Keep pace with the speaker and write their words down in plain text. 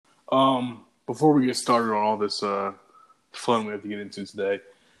Before we get started on all this fun we have to get into today,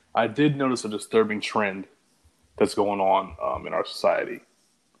 I did notice a disturbing trend that's going on in our society.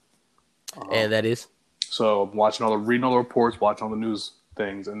 And that is? So I'm reading all the reports, watching all the news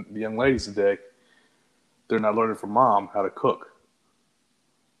things, and the young ladies today, they're not learning from mom how to cook.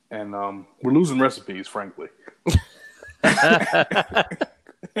 And we're losing recipes, frankly.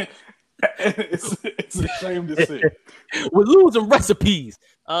 It's a shame to see. We're losing recipes.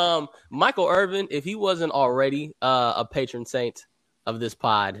 Michael Irvin, if he wasn't already a patron saint of this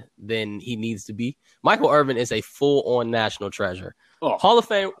pod, then he needs to be. Michael Irvin is a full-on national treasure. Hall of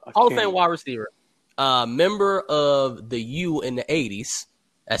Fame wide receiver. Member of the U in the 80s,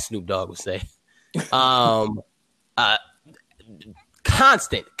 as Snoop Dogg would say.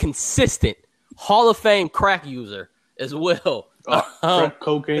 Consistent Hall of Fame crack user as well. Crack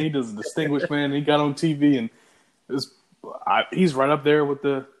cocaine, he does a distinguished man. He got on TV, and he's right up there with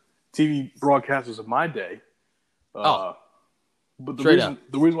the TV broadcasters of my day. But the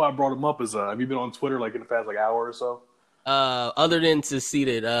reason why I brought him up is, have you been on Twitter like in the past hour or so? Other than to see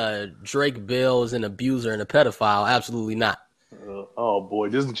that Drake Bell is an abuser and a pedophile, absolutely not. Oh boy,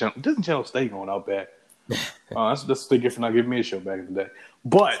 Disney Channel stay going out back. That's what they get for not giving me a show back in the day.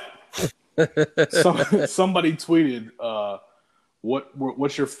 But somebody tweeted,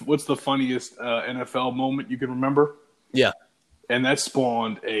 what's the funniest NFL moment you can remember? Yeah, and that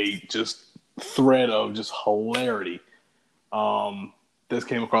spawned a just thread of just hilarity. This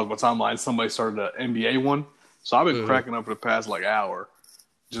came across my timeline. Somebody started an NBA one, so I've been cracking up for the past we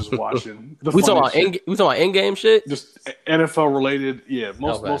watching. We talking about in-game shit, just NFL related. Yeah,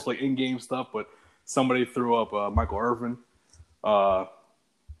 mostly in-game stuff, but. Somebody threw up Michael Irvin,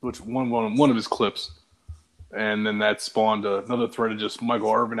 which one of his clips, and then that spawned another thread of just Michael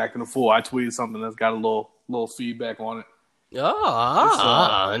Irvin acting a fool. I tweeted something that's got a little feedback on it.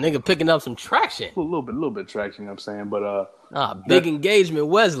 A nigga picking up some traction. A little bit of traction, you know what I'm saying? But big engagement,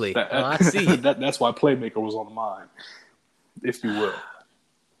 Wesley. I see. That's why Playmaker was on the mind, if you will.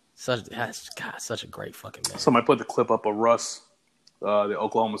 Such a great fucking man. Somebody put the clip up of Russ. The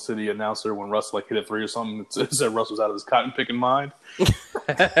Oklahoma City announcer, when Russ hit a three or something, it said Russ was out of his cotton picking mind.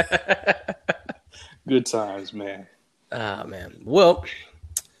 Good times, man. Man. Well,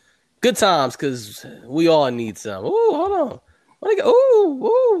 good times because we all need some. Ooh, hold on. What I got?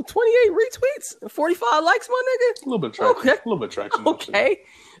 28 retweets, 45 likes, my nigga. A little bit of traction. Okay. A little bit of traction. Okay.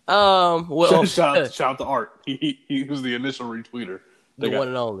 Well, shout out to Art. He was the initial retweeter. The one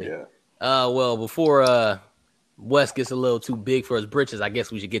and only. Yeah. Well, before Wes gets a little too big for his britches, I guess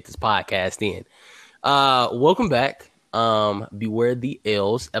we should get this podcast in. Welcome back. Beware the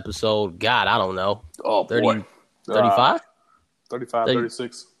L's episode. God, I don't know. 30, 35? 35,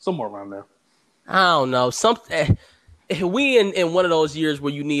 36, somewhere around there. I don't know. We in one of those years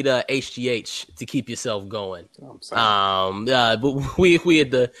where you need a HGH to keep yourself going. But we had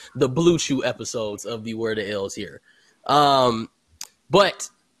the Blue Chew episodes of Beware the L's here. But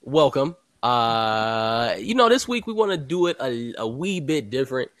welcome. This week we want to do it a wee bit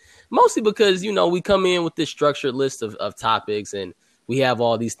different, mostly because, we come in with this structured list of topics and we have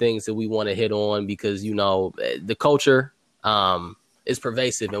all these things that we want to hit on because, the culture, is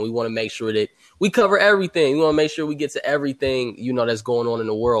pervasive and we want to make sure that we cover everything. We want to make sure we get to everything, that's going on in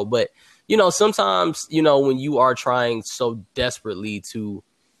the world. But, sometimes, when you are trying so desperately to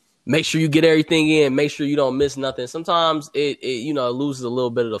make sure you get everything in, make sure you don't miss nothing. Sometimes it loses a little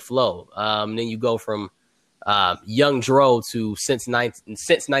bit of the flow. Then you go from Young Dro to since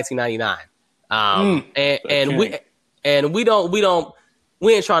 1999.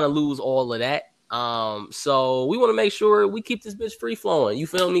 We ain't trying to lose all of that. So we want to make sure we keep this bitch free flowing. You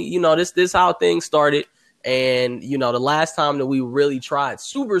feel me? This how things started. And the last time that we really tried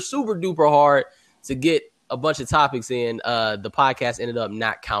super, super duper hard to get a bunch of topics in, the podcast ended up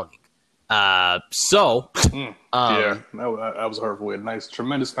not counting. Yeah, that was hurtful. We had a nice,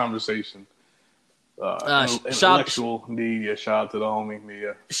 tremendous conversation. Intellectual need. Yeah, shout out to the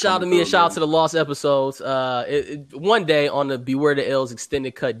homie. Shout out to me and shout out to the lost episodes. One day on the Beware the L's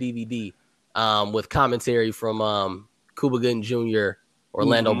extended cut DVD, with commentary from Cuba Gooding Jr.,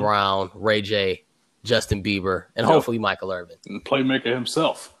 Orlando Brown, Ray J, Justin Bieber, and hopefully Michael Irvin, and Playmaker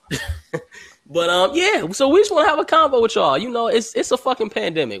himself. But so we just want to have a convo with y'all. It's a fucking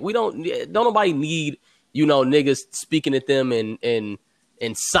pandemic. We don't nobody need niggas speaking at them in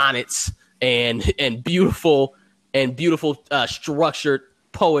sonnets and beautiful structured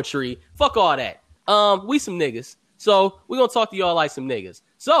poetry. Fuck all that. We some niggas, so we gonna talk to y'all like some niggas.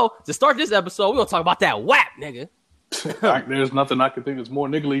 So to start this episode, we gonna talk about that WAP, nigga. There's nothing I can think that's more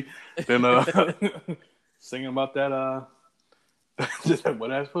niggly than singing about that Well,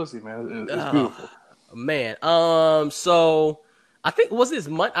 that's pussy, man. It's beautiful. Man. So I think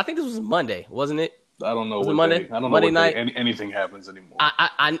I think this was Monday, wasn't it? I don't know Was it what Monday? day. I don't know Monday what day night. anything happens anymore.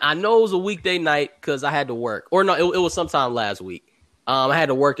 I know it was a weekday night because I had to work, or no, it was sometime last week. I had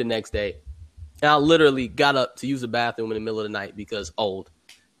to work the next day, and I literally got up to use the bathroom in the middle of the night because old.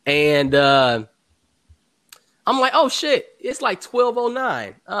 And I'm like, oh shit, it's like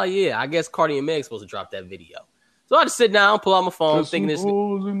 12:09. Oh yeah, I guess Cardi and Meg's supposed to drop that video. So I just sit down, pull out my phone, thinking this,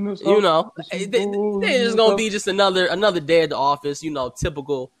 they're just gonna be just another day at the office,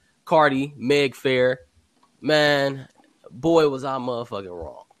 typical Cardi Meg fare. Man, boy, was I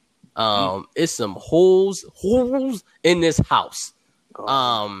motherfucking wrong. It's some holes in this house.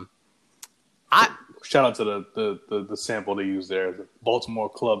 Shout out to the sample they used there, the Baltimore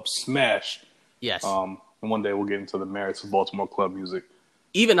Club Smash. Yes. And one day we'll get into the merits of Baltimore club music.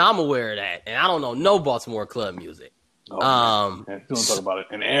 Even I'm aware of that, and I don't know no Baltimore club music. Man, you don't talk about it,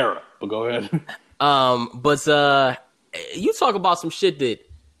 an era, but go ahead. But you talk about some shit that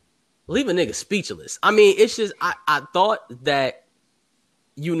leave a nigga speechless. I mean, it's just I thought that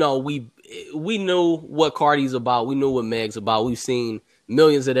we knew what Cardi's about, we knew what Meg's about. We've seen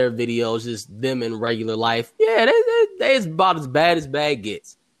millions of their videos, just them in regular life. Yeah, they about as bad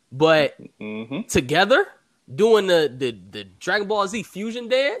gets. But together, doing the Dragon Ball Z fusion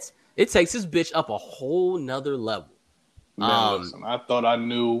dance, it takes this bitch up a whole nother level. Man, listen, I thought I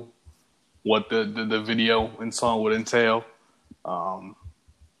knew what the video and song would entail,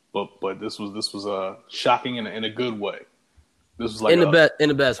 but this was shocking in a good way. This was like in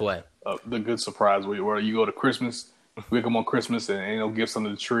the best way. The good surprise where you go to Christmas, we come on Christmas and ain't no gifts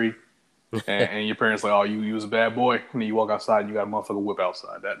under the tree, and your parents like, oh, you was a bad boy, and then you walk outside and you got a motherfucker whip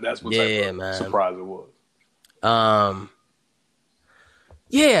outside. That's what type of surprise it was.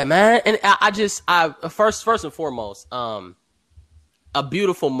 Yeah, man, and I first and foremost, a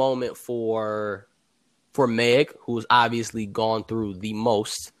beautiful moment for Meg, who's obviously gone through the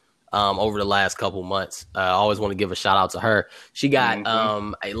most over the last couple months. I always want to give a shout out to her. She got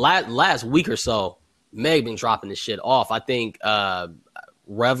last week or so, Meg been dropping this shit off. I think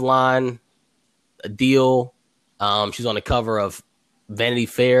Revlon deal. She's on the cover of Vanity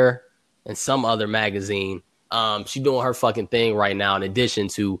Fair and some other magazine. She's doing her fucking thing right now, in addition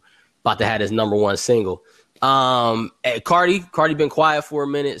to about to have his #1 single. Cardi been quiet for a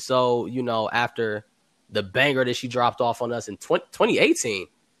minute. So, after the banger that she dropped off on us in 2018,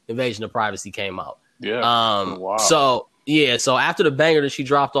 Invasion of Privacy came out. Yeah. Wow. So after the banger that she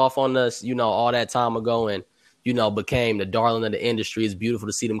dropped off on us, all that time ago, and, became the darling of the industry, it's beautiful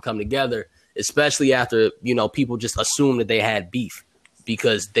to see them come together, especially after, people just assumed that they had beef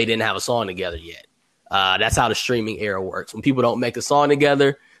because they didn't have a song together yet. That's how the streaming era works. When people don't make a song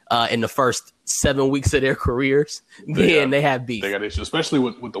together in the first 7 weeks of their careers, then they have beef. They got issues, especially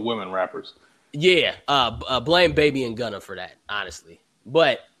with the women rappers. Yeah, blame Baby and Gunna for that, honestly.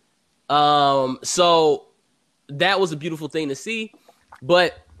 But so that was a beautiful thing to see.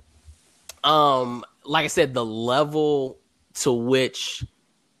 But like I said, the level to which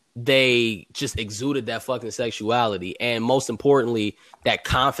they just exuded that fucking sexuality, and most importantly, that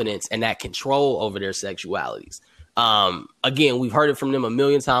confidence and that control over their sexualities. Again, we've heard it from them a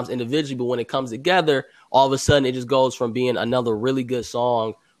million times individually, but when it comes together, all of a sudden it just goes from being another really good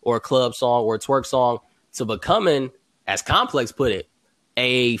song or a club song or a twerk song to becoming, as Complex put it,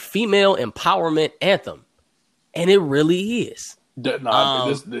 a female empowerment anthem. And it really is. This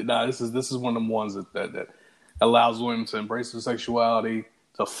is one of them ones that allows women to embrace their sexuality,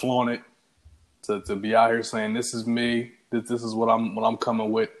 to flaunt it, to be out here saying, this is me, this is what I'm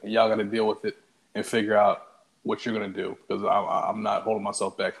coming with, and y'all got to deal with it and figure out what you're gonna do, because I'm not holding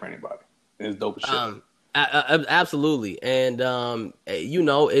myself back for anybody. It's dope as shit. Absolutely, and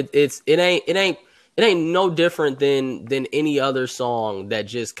it ain't no different than any other song that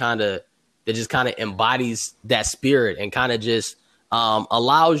just kind of embodies that spirit and kind of just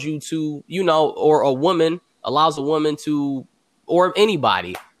allows you to, or allows a woman to, or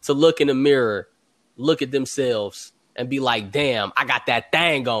anybody to look in the mirror, look at themselves, and be like, damn, I got that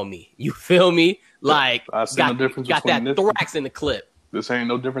thing on me. You feel me? Like, I see no difference got between that thorax in the clip. This ain't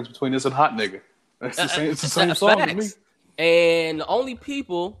no difference between this and Hot Nigga. It's the same song to me. And the only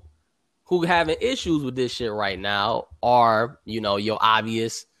people who having issues with this shit right now are, your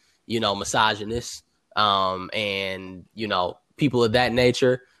obvious, misogynists, and, people of that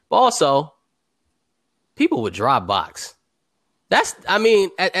nature. But also, people with Dropbox. At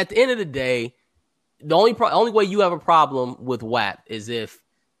the end of the day, the only way you have a problem with WAP is if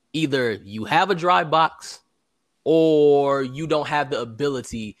either you have a dry box or you don't have the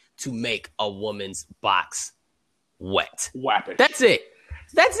ability to make a woman's box wet. Wappish. That's it.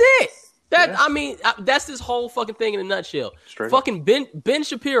 I mean, that's this whole fucking thing in a nutshell. Straight fucking Ben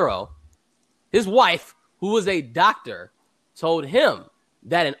Shapiro, his wife, who was a doctor, told him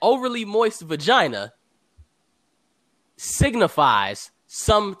that an overly moist vagina signifies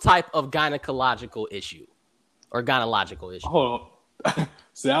some type of gynecological issue or gynecological issue. Hold on.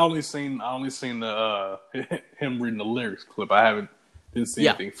 See, I only seen the him reading the lyrics clip. I didn't see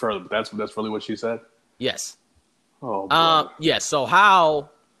anything further. But that's really what she said. Yes. Oh. Yes. So how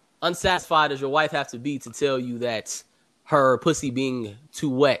unsatisfied does your wife have to be to tell you that her pussy being too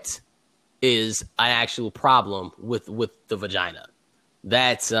wet is an actual problem with the vagina?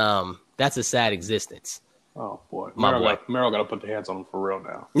 That's a sad existence. Oh boy, Meryl got to put the hands on him for real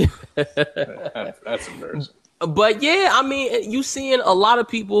now. That's embarrassing. But yeah, I mean, you seeing a lot of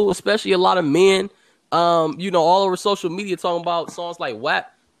people, especially a lot of men, all over social media talking about songs like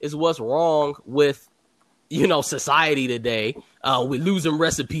WAP is what's wrong with, society today. With losing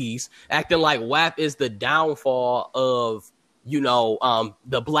recipes, acting like WAP is the downfall of,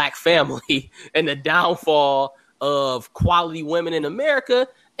 the black family and the downfall of quality women in America.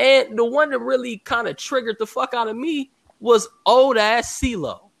 And the one that really kind of triggered the fuck out of me was old ass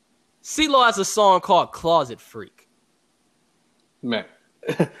CeeLo. CeeLo has a song called Closet Freak. Man.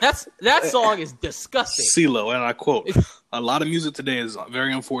 That song is disgusting. CeeLo, and I quote, "A lot of music today is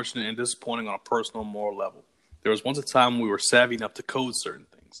very unfortunate and disappointing on a personal and moral level. There was once a time when we were savvy enough to code certain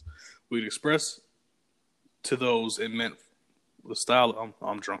things. We'd express to those it meant the style."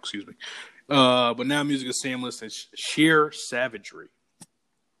 I'm drunk, excuse me. But now music is seamless and sheer savagery.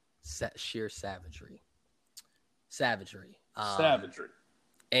 Sheer savagery. Savagery.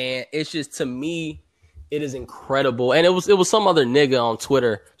 And it's just, to me, it is incredible. And it was some other nigga on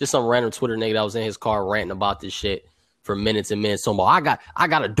Twitter, just some random Twitter nigga that was in his car ranting about this shit for minutes and minutes. So I got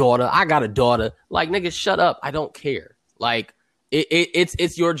a daughter. Like, nigga, shut up. I don't care. Like,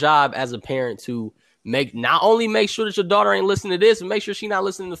 it's your job as a parent to not only make sure that your daughter ain't listening to this, but make sure she's not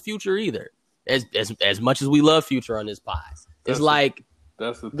listening to Future either. As much as we love Future on this pod, that's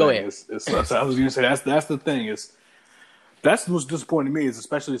the thing. Go ahead. I was gonna say that's the thing. That's what's disappointing to me, is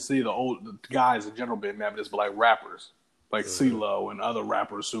especially to see the guys in general being mad at this, but like rappers like CeeLo and other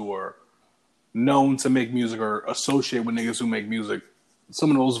rappers who are known to make music or associate with niggas who make music.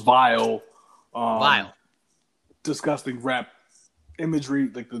 Some of those vile, disgusting rap imagery,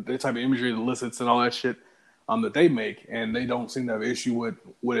 like the type of imagery that elicits and all that shit that they make, and they don't seem to have an issue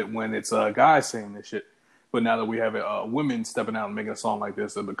with it when it's guys saying this shit. But now that we have women stepping out and making a song like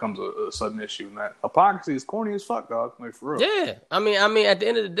this, it becomes a sudden issue. And that hypocrisy is corny as fuck, dog. Like, for real. Yeah. I mean, at the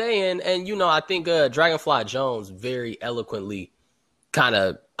end of the day, and I think Dragonfly Jones very eloquently kind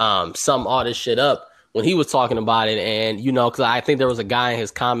of summed all this shit up when he was talking about it. And, because I think there was a guy in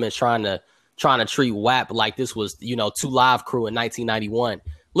his comments trying to treat WAP like this was, 2 Live Crew in 1991.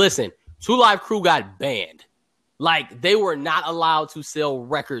 Listen, 2 Live Crew got banned. Like, they were not allowed to sell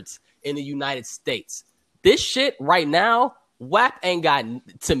records in the United States. This shit right now, WAP ain't got,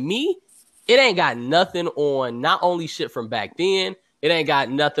 to me, it ain't got nothing on not only shit from back then, it ain't got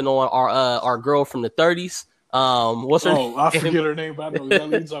nothing on our girl from the 30s. What's her name? I forget her name, but I know exactly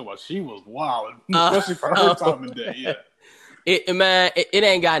what you're talking about. She was wild, especially for her time of day, yeah. It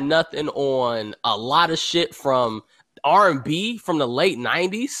ain't got nothing on a lot of shit from R&B from the late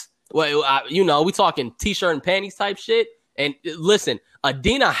 90s. Well, we talking t-shirt and panties type shit. And listen,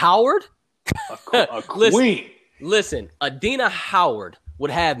 Adina Howard, a queen. Listen, Adina Howard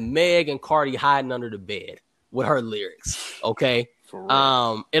would have Meg and Cardi hiding under the bed with her lyrics. Okay.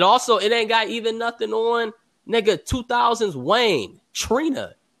 It ain't got even nothing on nigga 2000s Wayne,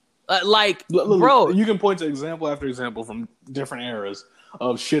 Trina. Bro, you can point to example after example from different eras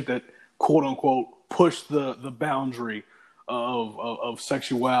of shit that quote unquote pushed the boundary of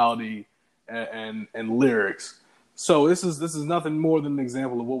sexuality and lyrics. So this is nothing more than an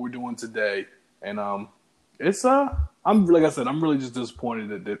example of what we're doing today, and I'm like I said, I'm really just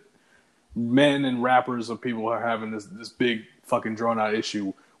disappointed that men and rappers or people are having this big fucking drawn out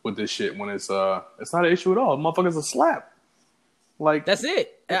issue with this shit when it's not an issue at all. Motherfucker's a slap. Like, that's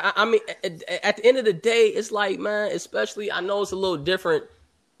it. I mean, at the end of the day, it's like, man, especially, I know it's a little different,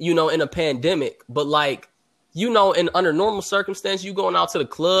 in a pandemic, but like, under normal circumstances, you going out to the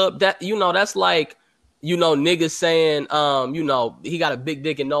club, that, that's like, niggas saying, he got a big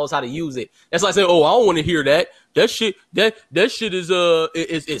dick and knows how to use it. That's like saying, oh, I don't want to hear that. That shit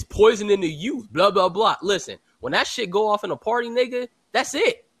is poisoning the youth, blah, blah, blah. Listen, when that shit go off in a party, nigga, that's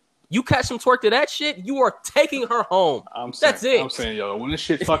it. You catch some twerk to that shit, you are taking her home. That's it. I'm saying, yo, when this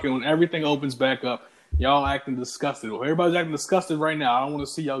shit when everything opens back up Y'all acting disgusted. Everybody's acting disgusted right now. I don't want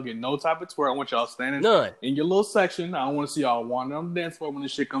to see y'all get no type of twerk. I want y'all standing in your little section. I don't want to see y'all wandering on the dance floor when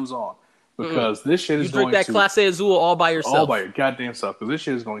this shit comes on. Because this shit is going to... You drink that Clase Azul all by yourself. All by your goddamn self. Because this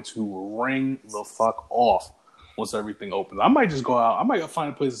shit is going to ring the fuck off once everything opens. I might just go out. I might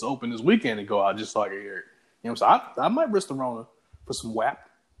find a place that's open this weekend and go out just so I can hear it. You know what I'm saying? I might risk the Rona for some WAP.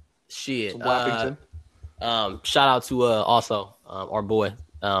 Shit. Some Wappington. Shout out to also our boy,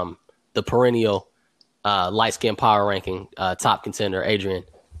 the perennial light skin power ranking top contender, Adrian.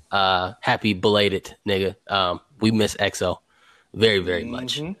 Happy belated, nigga. We miss EXO very, very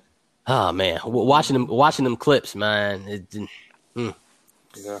much. Oh man, watching them clips, man.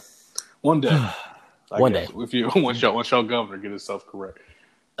 Yeah, one day. One day, if you once y'all governor get himself correct.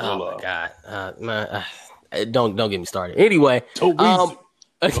 Oh my god, man, don't get me started. Anyway,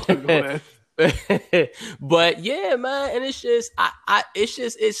 but yeah, man, and it's just,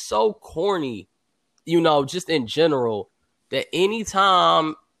 it's so corny, just in general, that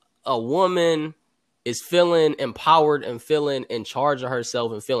anytime a woman is feeling empowered and feeling in charge of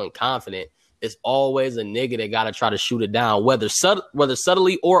herself and feeling confident, it's always a nigga that got to try to shoot it down, whether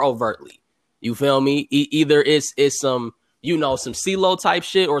subtly or overtly. You feel me? Either it's some, some CeeLo type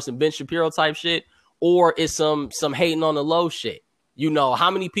shit or some Ben Shapiro type shit, or it's some hating on the low shit.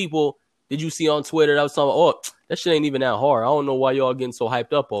 How many people did you see on Twitter that was talking about, oh, that shit ain't even that hard. I don't know why y'all getting so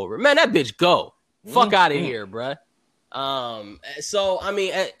hyped up over it. Man, that bitch go. Fuck out of here, bruh. So, I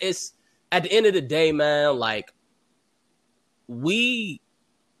mean, it's at the end of the day, man, like, we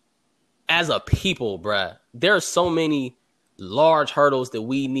as a people, bruh, there are so many large hurdles that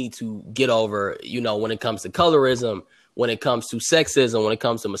we need to get over, when it comes to colorism, when it comes to sexism, when it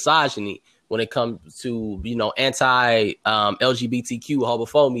comes to misogyny, when it comes to, anti LGBTQ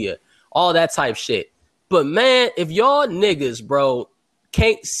homophobia, all that type shit. But man, if y'all niggas, bro,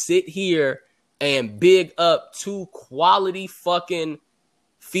 can't sit here and big up two quality fucking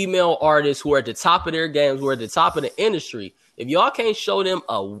female artists who are at the top of their games, who are at the top of the industry, if y'all can't show them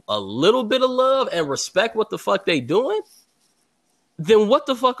a little bit of love and respect what the fuck they doing, then what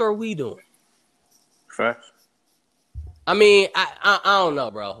the fuck are we doing? Facts. I mean, I don't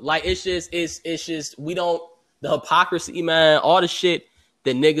know, bro. Like, it's just we don't, the hypocrisy, man, all the shit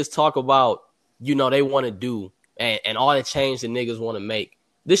that niggas talk about, they want to do, and all the change that niggas want to make.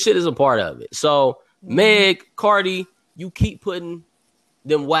 This shit is a part of it. So, Meg, Cardi, you keep putting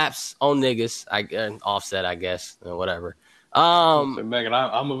them WAPs on niggas. Offset, I guess, or whatever. Megan,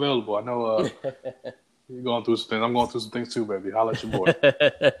 I'm available. I know you're going through some things. I'm going through some things too, baby. Holla at your boy.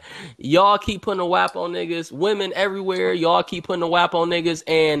 Y'all keep putting a WAP on niggas. Women everywhere, y'all keep putting a WAP on niggas.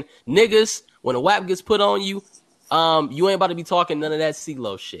 And niggas, when a WAP gets put on you, you ain't about to be talking none of that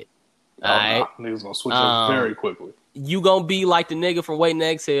CeeLo shit. All right? Nah. Niggas gonna switch up very quickly. You gonna be like the nigga from Waiting to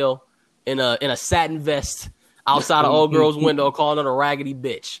Exhale in a satin vest outside of old girl's window calling her a raggedy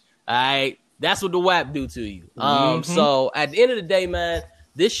bitch. All right? That's what the WAP do to you. So at the end of the day, man,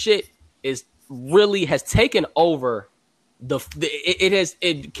 this shit is really has taken over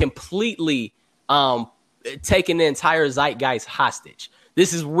it completely taken the entire zeitgeist hostage.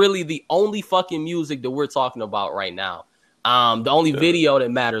 This is really the only fucking music that we're talking about right now. The only video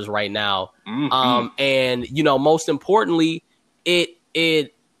that matters right now. And most importantly, it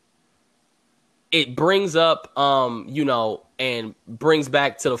brings up and brings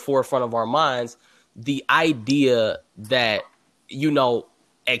back to the forefront of our minds the idea that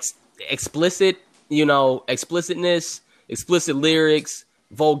explicitness, explicit lyrics,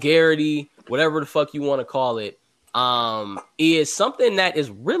 vulgarity, whatever the fuck you want to call it, is something that is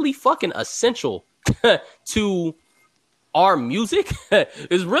really fucking essential to our music.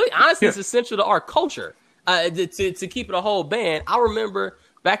 It's really, honestly, it's essential to our culture. To keep it a whole band. I remember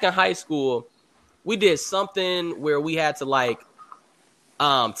back in high school, we did something where we had to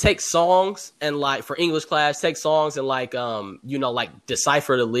take songs and for English class, take songs and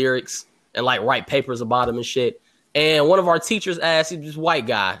decipher the lyrics and write papers about them and shit. And one of our teachers asked, this white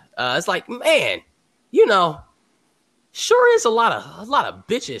guy, it's like, man, sure is a lot of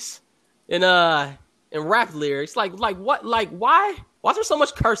bitches in rap lyrics. Like what? Like why is there so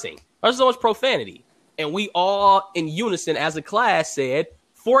much cursing? Why is there so much profanity? And we all in unison as a class said,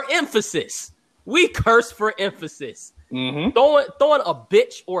 for emphasis. We curse for emphasis. Throwing a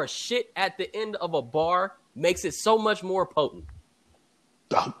bitch or a shit at the end of a bar makes it so much more potent.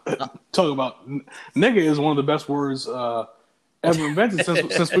 Talk about nigga is one of the best words ever invented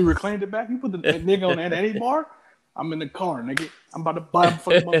since we reclaimed it back. You put the nigga on any bar, I'm in the car, nigga. I'm about to buy a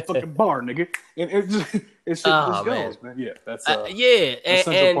motherfucking bar, nigga. And it just goes, man. Yeah, that's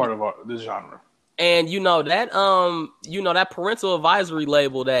essential part of this genre. And that parental advisory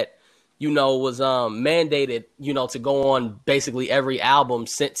label that was mandated, to go on basically every album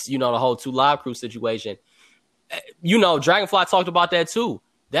since, the whole 2 Live Crew situation. Dragonfly talked about that too.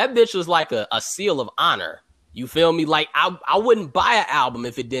 That bitch was like a seal of honor. You feel me? Like I wouldn't buy an album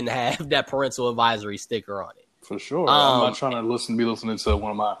if it didn't have that parental advisory sticker on it. For sure. I'm not trying to be listening to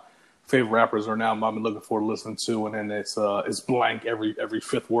one of my favorite rappers right now. I've been looking forward to listening to, and then it's blank every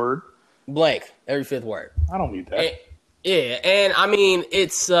fifth word. Blank every fifth word. I don't need that. And I mean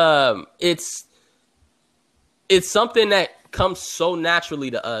it's something that comes so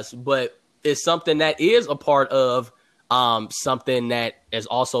naturally to us, but it's something that is a part of something that has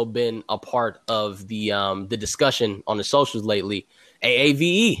also been a part of the discussion on the socials lately.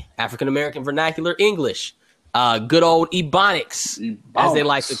 AAVE, African American Vernacular English. Good old Ebonics, as they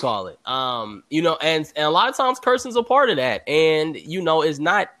like to call it. And a lot of times cursing's a part of that. And, it's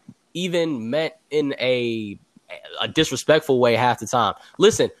not even meant in a disrespectful way half the time.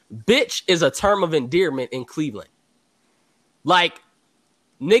 Listen, bitch is a term of endearment in Cleveland. Like,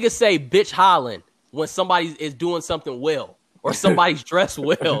 niggas say bitch hollering when somebody is doing something well or somebody's dressed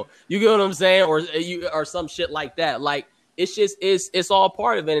well. You get what I'm saying? Or some shit like that. Like, it's all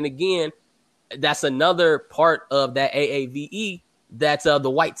part of it. And again, that's another part of that AAVE that the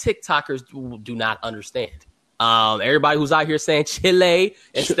white TikTokers do not understand. Everybody who's out here saying Chile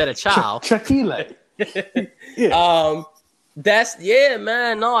instead of child. Chile. Yeah. That's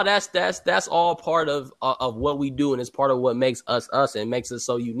all part of what we do, and it's part of what makes us us and makes us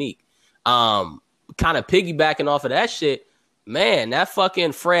so unique. Kind of piggybacking off of that shit, man, that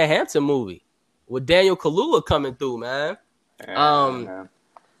fucking Fred Hampton movie with Daniel Kaluuya coming through, man. Man.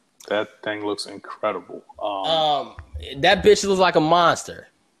 That thing looks incredible. That bitch looks like a monster.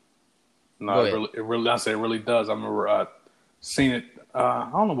 No, it really does. I remember seeing it. I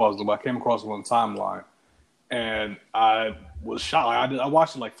don't know what I was doing, but I came across it on the timeline, and I was shocked. I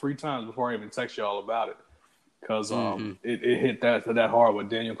watched it like 3 times before I even text y'all about it, because it hit that hard with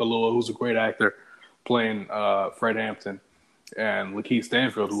Daniel Kaluuya, who's a great actor, playing Fred Hampton, and Lakeith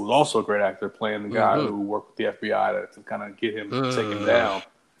Stanfield, who was also a great actor, playing the guy who worked with the FBI to kind of get him take him down.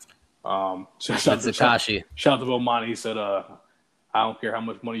 Shout out to Bomani. He said, "I don't care how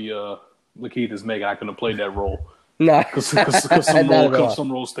much money Lakeith is making. I couldn't have played that role. Nah, because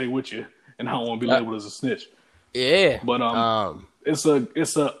some roles stay with you, and I don't want to be labeled as a snitch." Yeah, but it's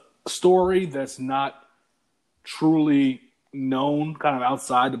a story that's not truly known, kind of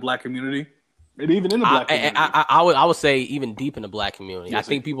outside the black community, and even in the black community. I would say even deep in the black community. Yes, I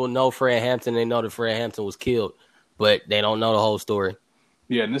think people know Fred Hampton. They know that Fred Hampton was killed, but they don't know the whole story.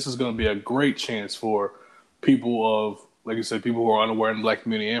 Yeah, and this is going to be a great chance for people of, like you said, people who are unaware in the black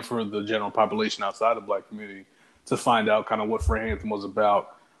community and for the general population outside the black community to find out kind of what Fred Hampton was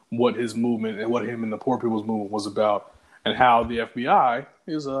about, what his movement and what him and the poor people's movement was about, and how the FBI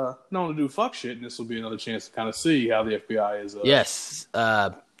is known to do fuck shit. And this will be another chance to kind of see how the FBI is doing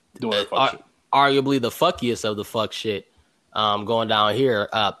that fuck shit. Arguably the fuckiest of the fuck shit. Going down here,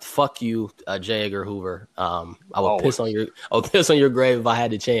 fuck you, J. Edgar Hoover. I would piss on your grave if I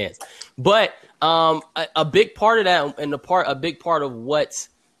had the chance. But a big part of that, and a big part of what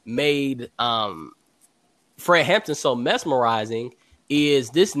made Fred Hampton so mesmerizing is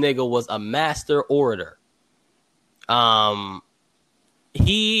this nigga was a master orator.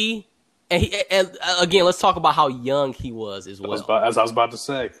 He again, let's talk about how young he was as well. As I was about to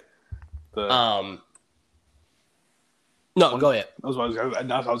say. No, go ahead. That's what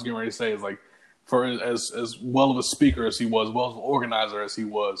I was getting ready to say. Is like, for as well of a speaker as he was, well as an organizer as he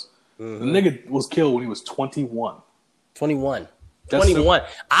was, the nigga was killed when he was 21. 21.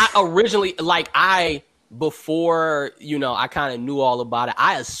 I originally, before, I kind of knew all about it,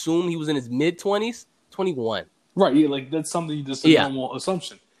 I assumed he was in his mid-20s. 21. Right, yeah, like that's something just a normal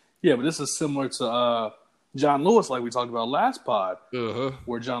assumption. Yeah, but this is similar to John Lewis, like we talked about last pod,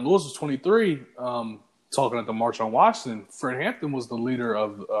 where John Lewis was 23, talking at the March on Washington. Fred Hampton was the leader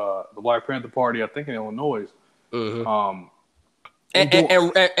of the Black Panther Party, I think, in Illinois. And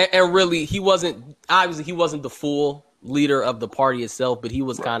really, he wasn't the full leader of the party itself, but he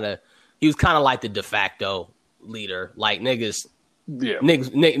was kind of like the de facto leader. Like niggas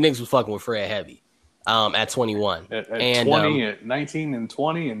was fucking with Fred heavy at 21, at 20, at 19 and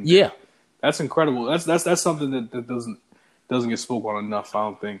 20, and that's incredible. That's something that doesn't get spoken on enough, I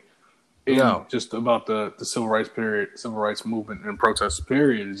don't think. Just about the civil rights period, civil rights movement and protest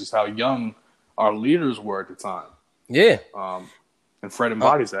period, is just how young our leaders were at the time. Yeah. And Fred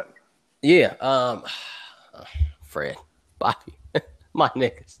embodies that. Yeah. Fred, Bobby, my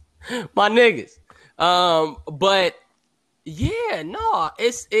niggas. But yeah, no,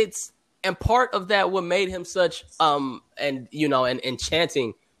 it's and part of that what made him such and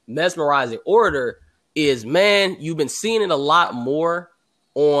enchanting mesmerizing orator is, man, you've been seeing it a lot more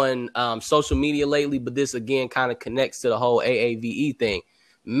on social media lately, but this again kind of connects to the whole AAVE thing.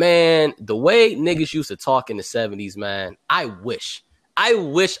 Man, the way niggas used to talk in the 70s, man, I wish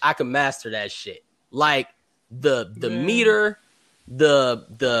I could master that shit. Like the meter, the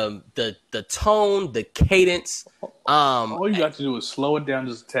tone, the cadence. All you got to do is slow it down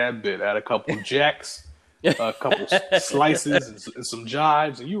just a tad bit, add a couple jacks, a couple slices, and some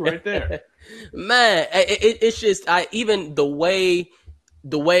jives, and you right there. Man, it's just even the way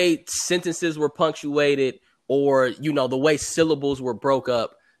sentences were punctuated, or the way syllables were broke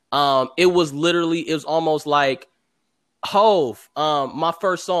up. It was almost like Hove, my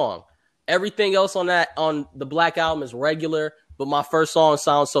first song. Everything else on the Black Album is regular, but my first song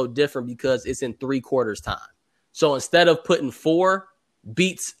sounds so different because it's in 3/4 time. So instead of putting 4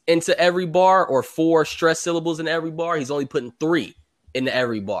 beats into every bar or 4 stress syllables in every bar, he's only putting 3 into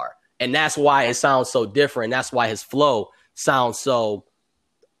every bar. And that's why it sounds so different. That's why his flow sounds so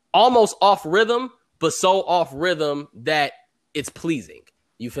almost off rhythm, but so off rhythm that it's pleasing.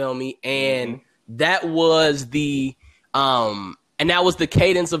 You feel me? And that was the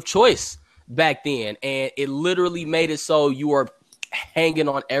cadence of choice back then. And it literally made it so you were hanging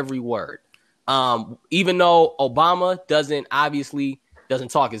on every word. Even though Obama doesn't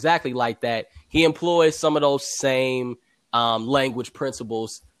talk exactly like that, he employs some of those same language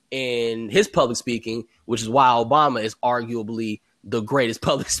principles in his public speaking, which is why Obama is arguably the greatest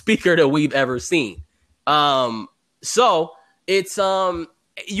public speaker that we've ever seen. So it's and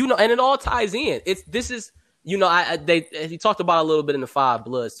it all ties in. He talked about a little bit in the Five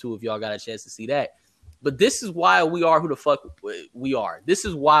Bloods too, if y'all got a chance to see that. But this is why we are who the fuck we are. This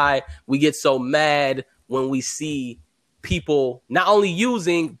is why we get so mad when we see people not only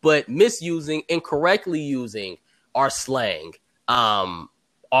using but misusing, incorrectly using our slang,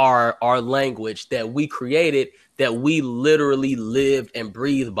 our language that we created, that we literally lived and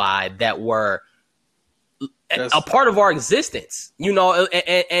breathed by, that were a part of our existence,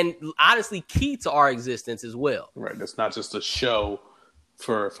 and honestly key to our existence as well. Right. That's not just a show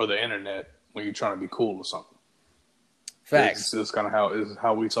for the internet when you're trying to be cool or something. Facts. It's kind of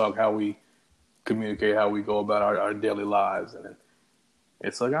how we talk, how we communicate, how we go about our daily lives. And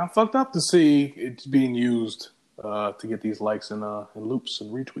it's like, I'm fucked up to see it's being used to get these likes and loops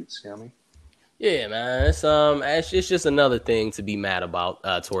and retweets. You know what I mean? Yeah, man. It's just another thing to be mad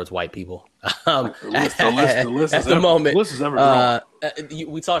about towards white people. The list is ever drawn.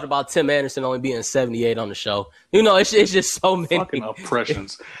 We talked about Tim Anderson only being 78 on the show. It's just so many fucking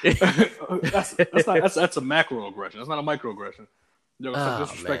oppressions. That's a macro aggression. That's not a microaggression. You're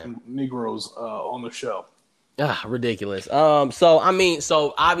disrespecting Negroes on the show. Ridiculous.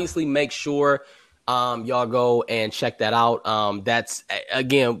 So obviously make sure y'all go and check that out. That's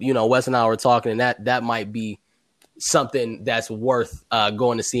again, Wes and I were talking, and that might be something that's worth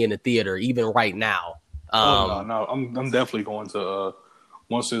going to see in the theater, even right now. No, I'm definitely going to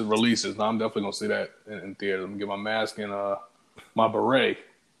once it releases. I'm definitely gonna see that in theater. I'm gonna get my mask and my beret,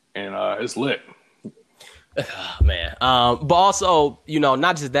 and it's lit. Man, but also,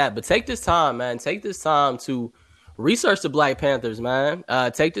 not just that, but take this time, man. Take this time to research the Black Panthers, man.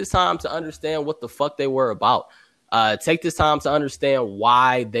 Take this time to understand what the fuck they were about. Take this time to understand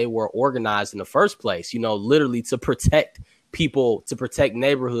why they were organized in the first place. Literally to protect people, to protect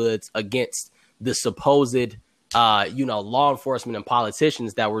neighborhoods against the supposed, law enforcement and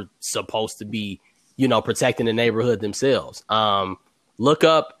politicians that were supposed to be, protecting the neighborhood themselves. Look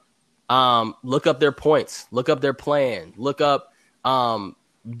up their points. Look up their plan. Look up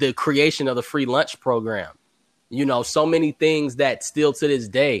the creation of the free lunch program. So many things that still to this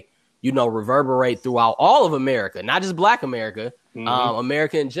day, reverberate throughout all of America, not just Black America,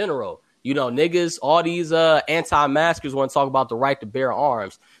 America in general. Niggas, all these anti-maskers want to talk about the right to bear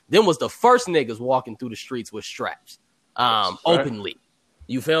arms. Them was the first niggas walking through the streets with straps, openly.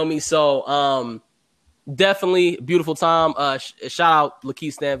 You feel me? So definitely beautiful time. Shout out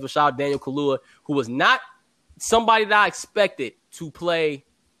Lakeith Stanfield, shout out Daniel Kaluuya, who was not somebody that I expected to play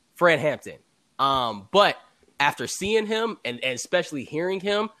Fred Hampton. But after seeing him and especially hearing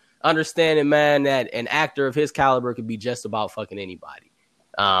him, understanding, man, that an actor of his caliber could be just about fucking anybody.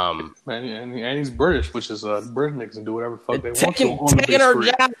 Man, and he's British, which is British niggas can do whatever the fuck they want to taking our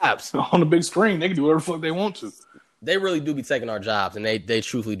jobs on the big screen. They can do whatever the fuck they want to. They really do be taking our jobs, and they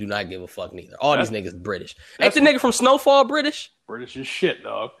truthfully do not give a fuck neither. All these niggas British. Ain't the nigga from Snowfall British? British as shit,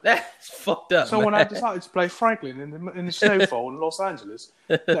 dog. That's fucked up. So man. When I decided to play Franklin in the Snowfall in Los Angeles,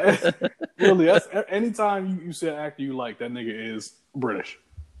 really, anytime you see an actor you like, that nigga is British.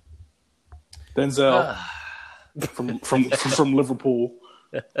 Denzel from Liverpool,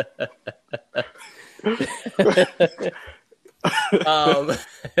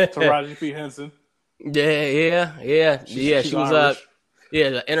 Taraji P. Henson. Yeah. She was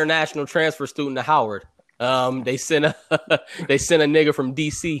the international transfer student to Howard. They sent a nigga from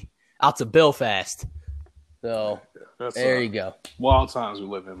DC out to Belfast. So there you go. Wild times we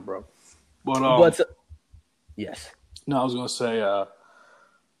live in, bro. But yes. No, I was gonna say.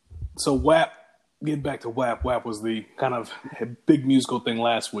 So WAP. Getting back to WAP. WAP was the kind of big musical thing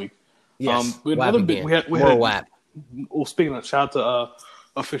last week. Yes. We had another big. We had WAP. Well, speaking of, shout out to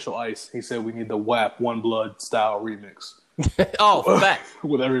Official Ice. He said we need the WAP One Blood style remix. Oh, fact.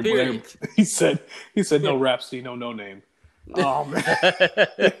 With everybody. He said no Rhapsody, no name. Oh man.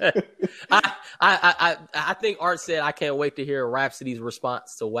 I think Art said I can't wait to hear Rhapsody's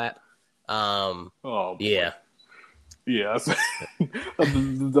response to WAP. Yeah. Yeah.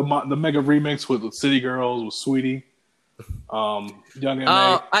 the mega remix with City Girls with Sweetie. Young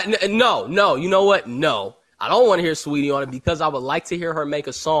M.A. No. You know what? No. I don't want to hear Sweetie on it because I would like to hear her make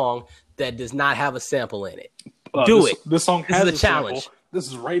a song that does not have a sample in it. This song has a challenge. Sample. This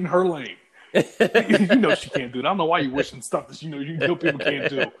is right in her lane. You know she can't do it. I don't know why you wishing stuff that you know people can't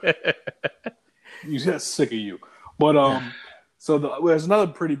do. You just sick of you. But so there's another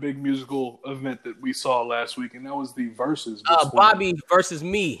pretty big musical event that we saw last week, and that was the Versus. Bobby versus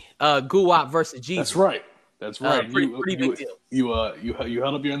me. Guwap versus Jesus. That's right. Pretty big deal. You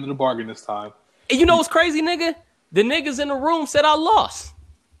held up your end of the bargain this time. And you know what's crazy, nigga? The niggas in the room said I lost.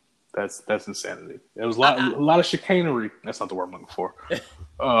 That's insanity. There was a lot of chicanery. That's not the word I'm looking for. There's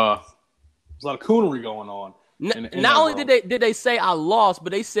a lot of coonery going on. Not only did they say I lost,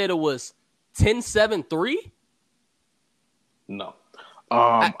 but they said it was 10-7-3. No,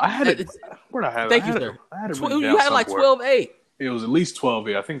 I had it. Where'd I have it? Thank you, sir. I had it you had like 12-8. It was at least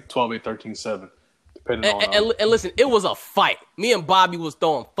 12-8. I think 12-8, 13-7. Depending on. And listen, it was a fight. Me and Bobby was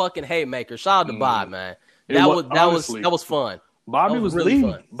throwing fucking haymakers. Shout out to Bob, man. That was fun. Bobby was really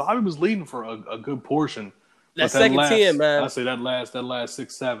leading. Fun. Bobby was leading for a good portion. That second 10, man. I say that last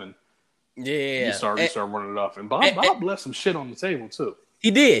 6-7. Yeah, you start running it off, and Bob left some shit on the table too. He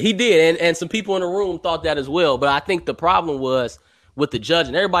did, and some people in the room thought that as well. But I think the problem was with the judge,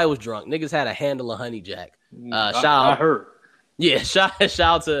 and everybody was drunk. Niggas had a handle of Honey Jack. I heard. Yeah, shout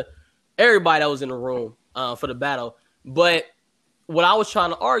out to everybody that was in the room for the battle. But what I was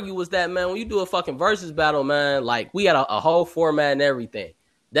trying to argue was that, man, when you do a fucking versus battle, man, like we had a whole format and everything.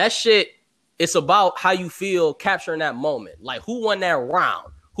 That shit, it's about how you feel capturing that moment. Like who won that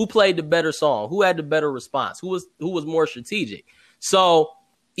round? Who played the better song? Who had the better response? Who was more strategic? So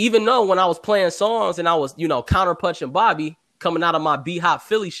even though when I was playing songs and I was, counterpunching Bobby coming out of my B-Hop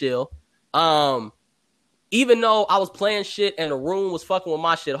Philly shell, even though I was playing shit and the room was fucking with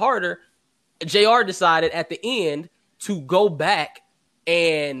my shit harder, JR decided at the end to go back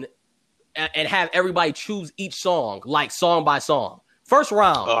and have everybody choose each song, like song by song. First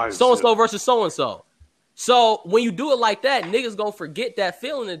round, so-and-so versus so-and-so. So when you do it like that, niggas gonna forget that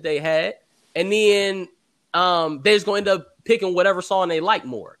feeling that they had, and then they're just gonna end up picking whatever song they like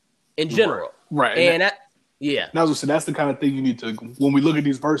more in general. Right. And Now, so that's the kind of thing you need to, when we look at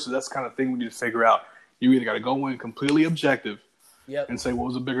these verses, that's the kind of thing we need to figure out. You either got to go in completely objective and say what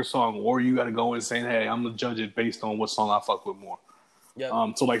was a bigger song, or you got to go in saying, hey, I'm going to judge it based on what song I fuck with more. Yep.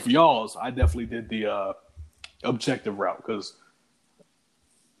 So like for y'all's, I definitely did the objective route, because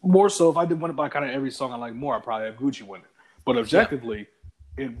more so if I did win it by kind of every song I like more, I'd probably have Gucci win it. But objectively,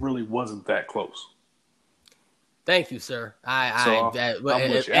 it really wasn't that close. Thank you, sir. And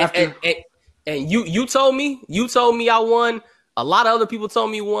you told me I won. A lot of other people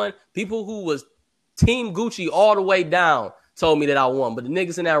told me won. People who was Team Gucci all the way down told me that I won, but the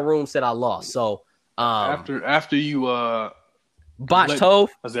niggas in that room said I lost. So after you botched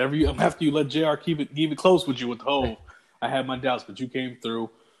Hove, after you let JR keep it close with you with Hove, I had my doubts, but you came through.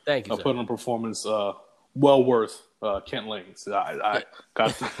 Thank you. Put on a performance well worth Kent Lane. So I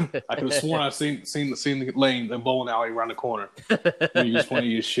could have sworn I've seen the lane, the bowling alley around the corner when you was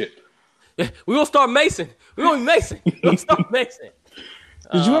playing your shit. We gonna start Mason. We gonna be Mason. We gonna start Mason.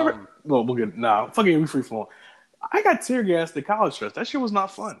 Did you ever? Well, we'll get fucking we free flowing. I got tear gassed at college fest. That shit was not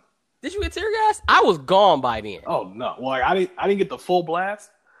fun. Did you get tear gassed? I was gone by then. Oh no! Well, I didn't get the full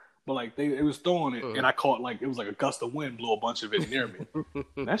blast, but like it was throwing it, and I caught it was like a gust of wind blew a bunch of it near me.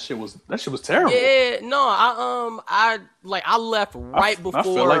 That shit was terrible. Yeah, no, I left right before. I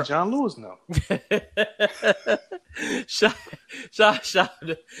feel like John Lewis now. Shout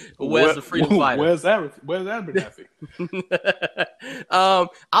to Wes the Freedom Fighter. Where's Abernathy?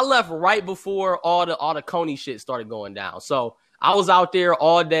 I left right before all the Coney shit started going down. So I was out there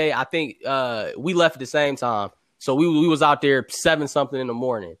all day. I think we left at the same time. So we was out there 7-something in the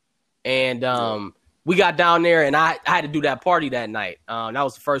morning. And we got down there, and I had to do that party that night. That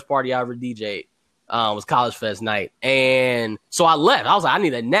was the first party I ever DJ'd. Was College Fest night. And so I left. I was like, I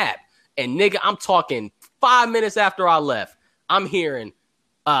need a nap. And nigga, I'm talking 5 minutes after I left, I'm hearing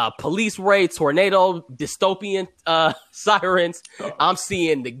police raid, tornado, dystopian sirens. I'm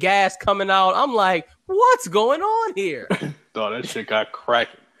seeing the gas coming out. I'm like, what's going on here? Dog, that shit got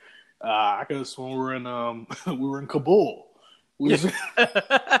cracking. I could have sworn we were in Kabul.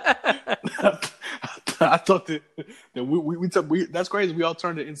 I thought that we that's crazy. We all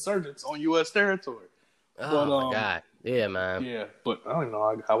turned to insurgents on U.S. territory. Oh my God. Yeah, man. Yeah, but I don't even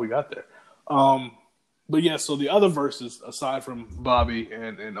know how we got there. But yeah, so the other verses, aside from Bobby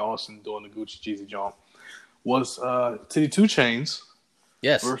and Austin doing the Gucci Jeezy jump, was Titty 2 Chainz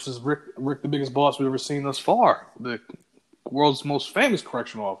versus Rick the Biggest Boss we've ever seen thus far, the world's most famous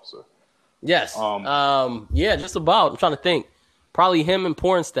correctional officer. Yes. Yeah, just about. I'm trying to think. Probably him and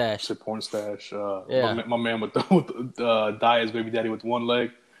Porn Stash. Porn Stash. My man with Darius baby daddy with one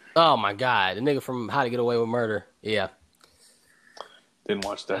leg. Oh my God, the nigga from How to Get Away with Murder. Yeah. Didn't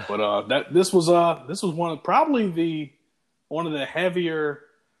watch that, but this was one of the heavier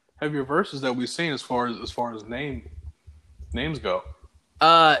verses that we've seen as far as names go.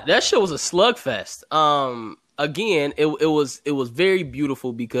 That shit was a slugfest. Again, it was very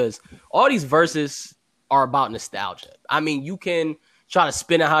beautiful because all these verses are about nostalgia. I mean, you can try to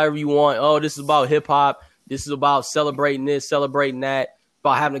spin it however you want. Oh, this is about hip hop. This is about celebrating this, celebrating that,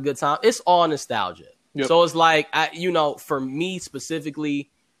 about having a good time. It's all nostalgia. Yep. So it's like, for me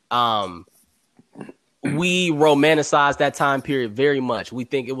specifically, we romanticize that time period very much. We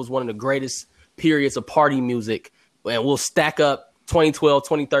think it was one of the greatest periods of party music, and we'll stack up 2012,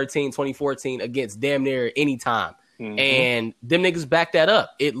 2013, 2014 against damn near any time. Mm-hmm. And them niggas back that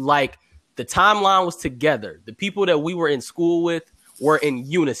up. It like the timeline was together. The people that we were in school with were in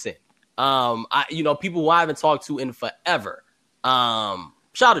unison. People who I haven't talked to in forever. Shout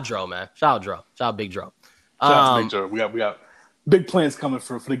out to Dro, man. Shout out Dro. Shout out Big Dro. Shout out to Big Dro. We got big plans coming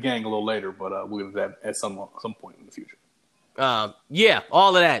for the gang a little later, but we'll do that at some point in the future. Yeah,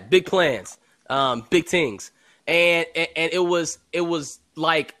 all of that. Big plans. Big things. And it was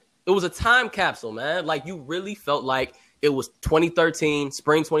like it was a time capsule, man. Like you really felt like it was 2013,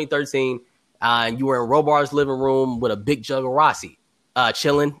 spring 2013, and you were in Robar's living room with a big jug of Rossi,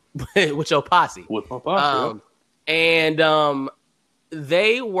 chilling with your posse. With my posse, And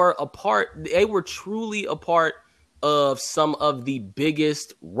they were truly a part of some of the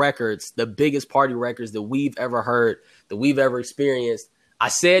biggest records, the biggest party records that we've ever heard, that we've ever experienced. I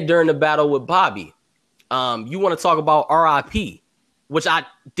said during the battle with Bobby, you want to talk about R.I.P., which I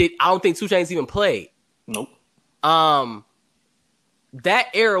don't think 2 Chainz even played. Nope. That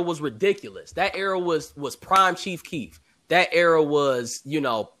era was ridiculous. That era was prime Chief Keef. That era was,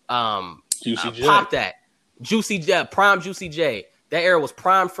 Juicy J. Pop that. Juicy J, prime Juicy J. That era was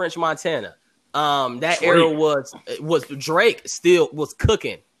prime French Montana. That Drake. Era was Drake still was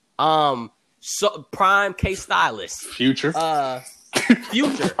cooking. So prime K Stylist. Future.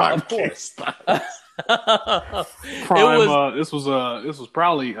 Future, of course. Prime. This was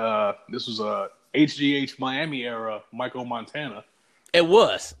probably HGH Miami era Michael Montana. It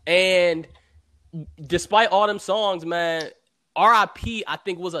was, and despite all them songs, man, R.I.P. I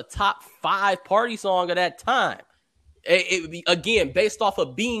think was a top 5 party song of that time. It again based off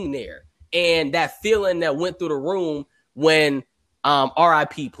of being there and that feeling that went through the room when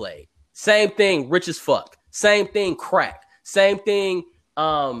R.I.P. played. Same thing, Rich as Fuck. Same thing, Crack. Same thing.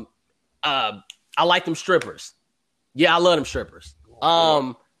 I like them strippers. Yeah, I love them strippers.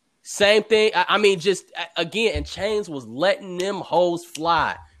 Same thing. I mean, just again, and Chainz was letting them hoes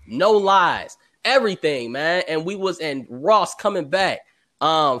fly. No lies. Everything, man. And Ross coming back.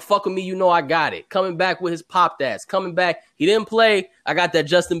 Fuck with me, you know I got it. Coming back with his pop that's coming back. He didn't play. I got that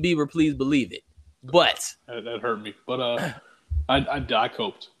Justin Bieber, please believe it. But that hurt me. But I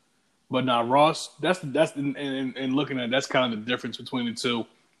coped. But now Ross, that's and looking at that's kind of the difference between the two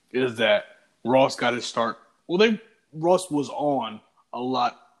is that Ross got his start. Well, Ross was on a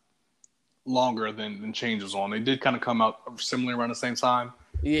lot longer than Chainz was on. They did kind of come out similarly around the same time.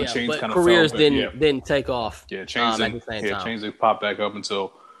 Yeah, but kind of careers didn't take off. Yeah, Chainz didn't pop back up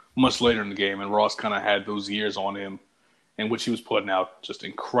until much later in the game, and Ross kind of had those years on him, in which he was putting out just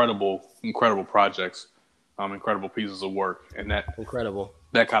incredible projects, incredible pieces of work, and that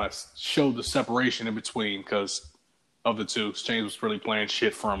kind of showed the separation in between because of the two. Chainz was really playing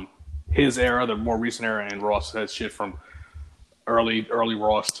shit from his era, the more recent era, and Ross had shit from early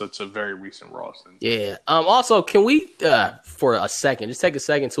Ross to very recent Ross. Yeah. Also, can we for a second just take a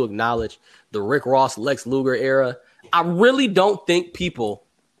second to acknowledge the Rick Ross, Lex Luger era? I really don't think people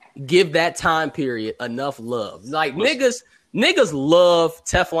give that time period enough love. Like niggas love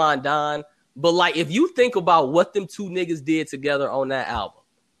Teflon Don, but like if you think about what them two niggas did together on that album,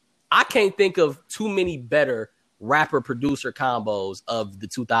 I can't think of too many better rapper producer combos of the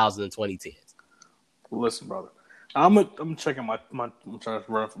 2000s and 2010s. Listen, brother, I'm checking I'm trying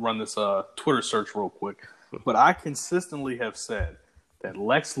to run this Twitter search real quick, but I consistently have said that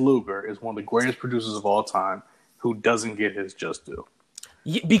Lex Luger is one of the greatest producers of all time who doesn't get his just due.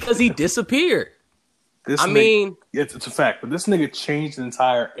 Yeah, because he disappeared. It's a fact, but this nigga changed the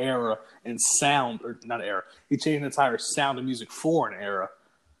entire era and sound, or not era. He changed the entire sound of music for an era.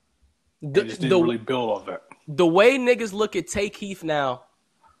 Just didn't really build off that. The way niggas look at Tay Keith now,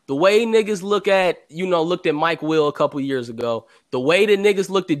 the way niggas looked at Mike Will a couple years ago, the way that niggas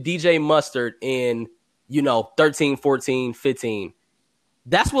looked at DJ Mustard in, 13, 14, 15,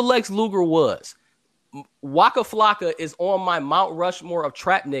 that's what Lex Luger was. Waka Flocka is on my Mount Rushmore of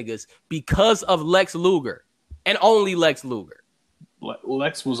trap niggas because of Lex Luger and only Lex Luger.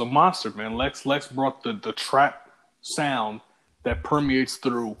 Lex was a monster, man. Lex brought the trap sound that permeates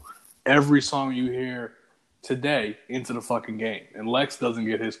through every song you hear today into the fucking game. And Lex doesn't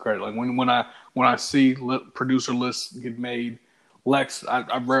get his credit. Like when I see producer lists get made, Lex,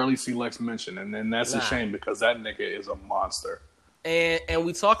 I rarely see Lex mentioned, and then that's a shame because that nigga is a monster. And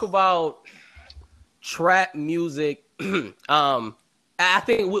we talk about trap music. I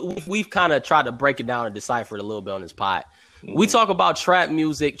think we've kind of tried to break it down and decipher it a little bit on this pod. We talk about trap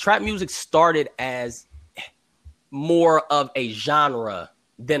music. Trap music started as more of a genre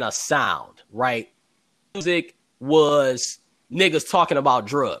than a sound, right? Music was niggas talking about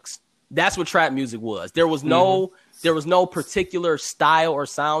drugs. That's what trap music was. There was no particular style or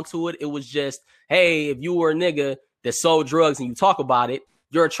sound to it. It was just, hey, if you were a nigga that sold drugs and you talk about it,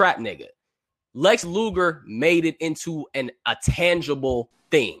 you're a trap nigga. Lex Luger made it into a tangible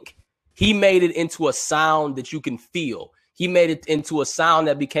thing. He made it into a sound that you can feel. He made it into a sound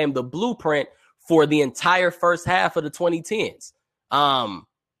that became the blueprint for the entire first half of the 2010s.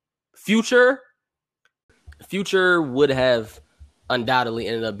 Future would have undoubtedly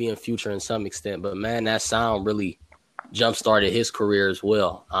ended up being Future in some extent, but man, that sound really jump-started his career as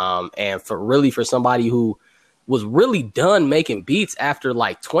well. And for somebody who was really done making beats after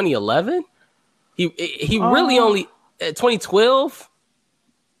like 2011, he really only 2012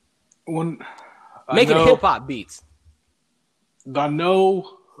 when making hip hop beats. I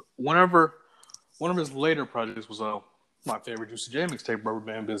know one of his later projects was my favorite Juicy J mixtape, Rubber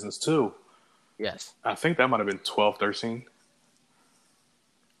Band Business 2. Yes. I think that might have been 12, 13.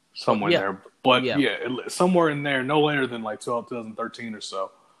 Somewhere in there. But somewhere in there, no later than like 2013 or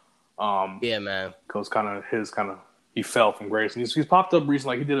so. Yeah, man. Because he fell from grace. And he's popped up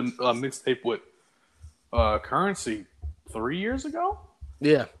recently. Like he did a mixtape with Currency 3 years ago.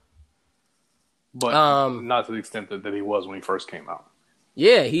 Yeah. But not to the extent that he was when he first came out.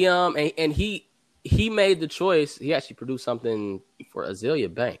 Yeah, he made the choice. He actually produced something for Azalea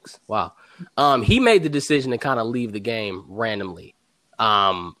Banks. Wow. He made the decision to kind of leave the game randomly.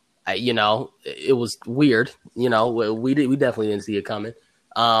 It was weird. We definitely didn't see it coming.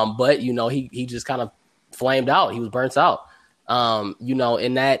 But he just kind of flamed out. He was burnt out.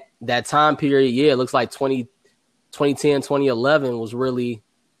 In that time period, it looks like 2010, 2011 was really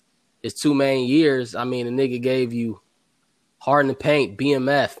his two main years. I mean, the nigga gave you Hard in the Paint,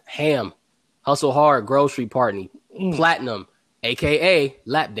 BMF, Ham, Hustle Hard, Grocery Party, Platinum, a.k.a.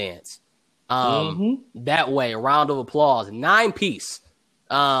 Lap Dance. That way, a round of applause, 9-piece.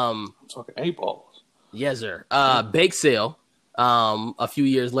 I'm talking 8 balls. Yes, sir. Bake Sale, a few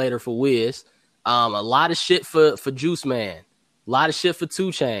years later for Wiz. A lot of shit for Juice Man. A lot of shit for 2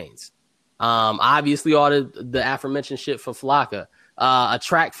 Chainz. Obviously, all the aforementioned shit for Flocka. A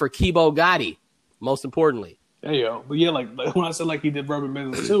track for Kibo Gotti, most importantly. There you go. But yeah, like when I said like he did Rubber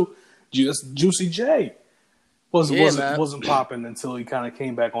Business too, Juicy J wasn't popping until he kind of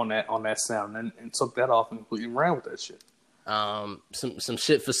came back on that sound and took that off and completely ran with that shit. Some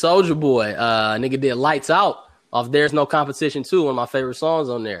shit for Soulja Boy. Nigga did Lights Out off There's No Competition too. One of my favorite songs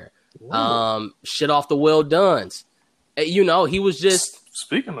on there. Shit off the Well Dones. He was just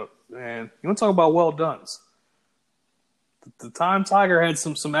speaking of, man. You want to talk about Well Dones? The time Tiger had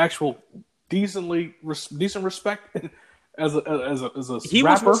some actual decent respect as a he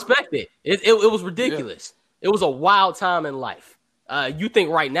rapper. Was respected. It was ridiculous. Yeah. It was a wild time in life. You think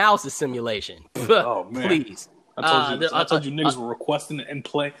right now it's a simulation? Oh man, please. I told you niggas were requesting and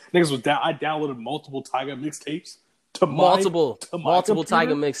play. Niggas was down. I downloaded multiple Tiger mixtapes multiple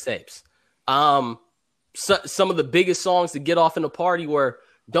Tyga mixtapes. Some of the biggest songs to get off in the party were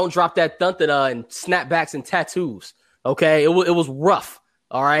 "Don't Drop That Thuntata" and "Snapbacks and Tattoos." Okay, it was rough.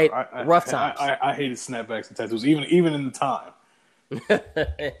 All right, rough times. I hated snapbacks and tattoos, even in the time.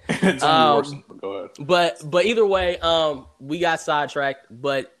 It's only worse. Go ahead. But either way, we got sidetracked.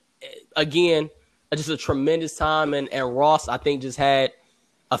 But again, just a tremendous time, and Ross, I think, just had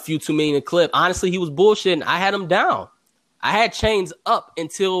a few too many in the clip. Honestly, he was bullshitting. I had him down. I had Chains up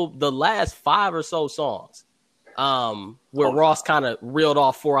until the last 5 or so songs, where Ross kind of reeled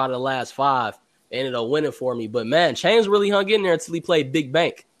off 4 out of the last 5. Ended up winning for me. But, man, Chains really hung in there until he played Big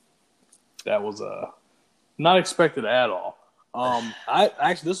Bank. That was not expected at all.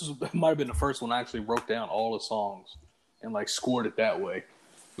 This might have been the first one I actually wrote down all the songs and, like, scored it that way.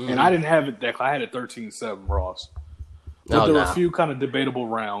 Mm-hmm. And I didn't have it that I had it 13-7 Ross. But there were a few kind of debatable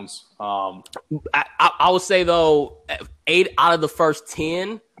rounds. I would say, though, 8 out of the first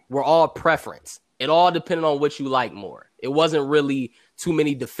 10 were all preference. It all depended on what you like more. It wasn't really too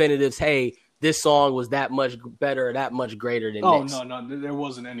many definitives. Hey, this song was that much better, that much greater than this. No. There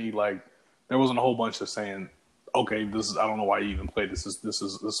wasn't any, there wasn't a whole bunch of saying, okay, I don't know why you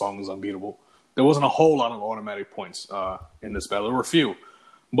this song is unbeatable. There wasn't a whole lot of automatic points in this battle. There were a few,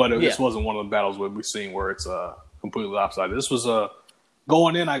 but this wasn't one of the battles we've seen where it's completely lopsided. This was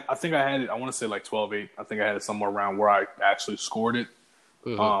going in, I think I had it, I want to say like 12-8. I think I had it somewhere around where I actually scored it.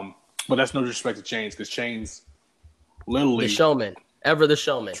 Mm-hmm. But that's no disrespect to Chains, because Chains literally... The showman. Ever the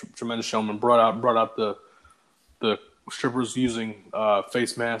showman. Tremendous showman. Brought out the strippers using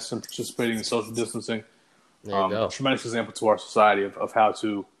face masks and participating in social distancing. There you go. Tremendous example to our society of how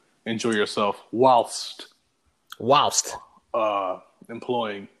to enjoy yourself whilst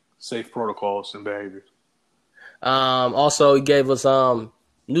employing safe protocols and behaviors. Also, he gave us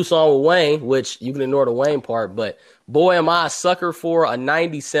new song with Wayne, which you can ignore the Wayne part, but boy, am I a sucker for a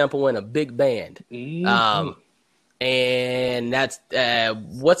 90s sample and a big band. Mm-hmm. And that's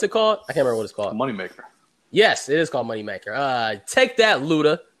what's it called? I can't remember what it's called. Moneymaker. Yes, it is called Moneymaker. Take that,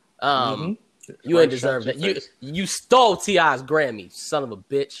 Luda. You ain't deserve that. You stole T.I.'s Grammy, son of a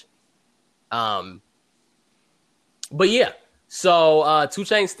bitch. But yeah, so 2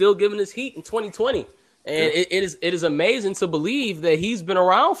 Chainz still giving us heat in 2020, and it is amazing to believe that he's been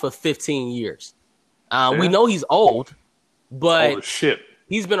around for 15 years. We know he's old, but old as shit.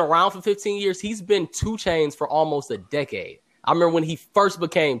 He's been around for 15 years. He's been 2 Chainz for almost a decade. I remember when he first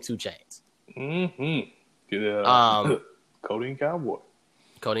became 2 Chainz. Mm-hmm. Codeine Cowboy.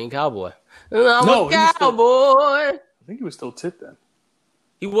 Codeine Cowboy. I'm a cowboy. I think he was still Tit then.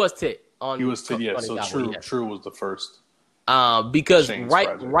 He was Tit. He was Tit, yeah. So True was the first. Because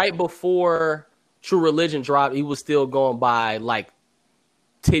right before True Religion dropped, he was still going by like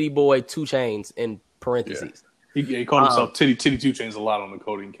Titty Boy 2 Chainz in parentheses. Yeah. He called himself Titty 2 Chainz a lot on the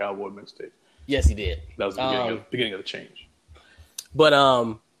Codeine Cowboy mixtape. Yes, he did. That was the beginning of the change. But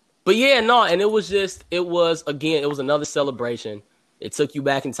yeah, no, and it was another celebration. It took you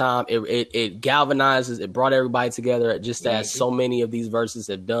back in time. It galvanizes. It brought everybody together, just as so many of these verses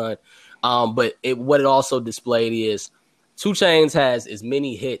have done. But what it also displayed is 2 Chainz has as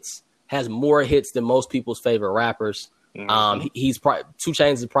many hits, has more hits than most people's favorite rappers. Mm-hmm. 2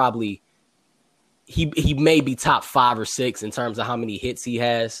 Chainz is probably. He may be top 5 or 6 in terms of how many hits he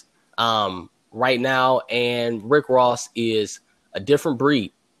has right now. And Rick Ross is a different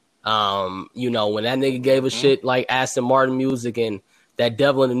breed. When that nigga gave us shit like Aston Martin music and that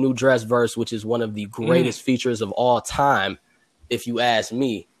Devil in a New Dress verse, which is one of the greatest features of all time, if you ask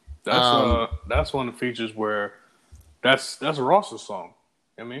me. That's one of the features where that's Ross's song.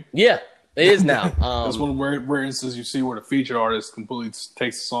 I mean, yeah. It is now. That's one where instances you see where the feature artist completely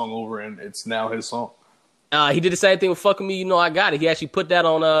takes the song over and it's now his song. He did the same thing with Fucking Me, You Know I Got It. He actually put that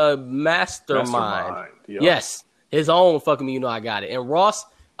on Mastermind. Yep. Yes, his own Fucking Me, You Know I Got It. And Ross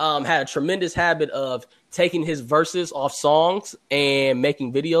had a tremendous habit of taking his verses off songs and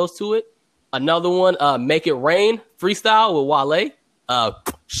making videos to it. Another one, Make It Rain, freestyle with Wale.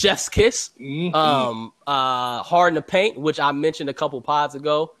 Chef's Kiss. Mm-hmm. Hard in the Paint, which I mentioned a couple pods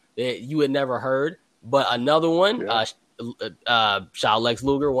ago. That you had never heard, but another one, shout Lex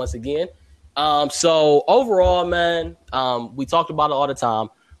Luger once again. So overall, man, we talked about it all the time.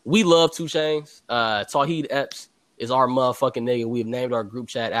 We love 2 Chainz. Tawheed Epps is our motherfucking nigga. We've named our group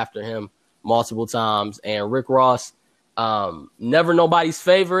chat after him multiple times. And Rick Ross, never nobody's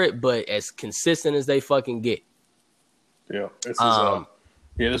favorite, but as consistent as they fucking get. Yeah,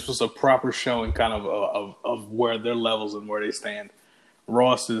 this was a proper showing, kind of where their levels and where they stand.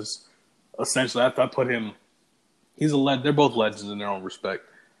 Ross is essentially, I put him, he's a legend. They're both legends in their own respect.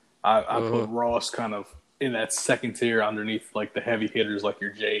 I put Ross kind of in that second tier underneath like the heavy hitters like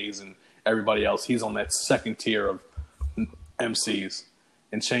your Jays and everybody else. He's on that second tier of MCs,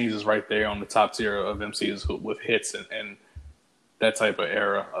 and Chainz is right there on the top tier of MCs with hits and that type of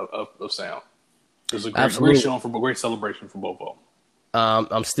era of sound. It was a great show for great celebration for both of them.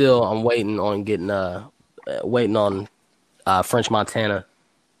 I'm waiting on French Montana,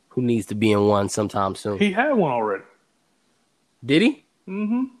 who needs to be in one sometime soon. He had one already. Did he?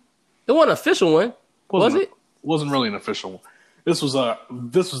 Mm-hmm. It wasn't an official one, was it? Wasn't really an official one. This was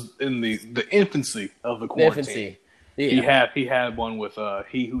in the infancy of the quarantine. Yeah. He had one with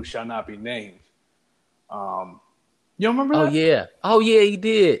He Who Shall Not Be Named. You remember that? Oh yeah, he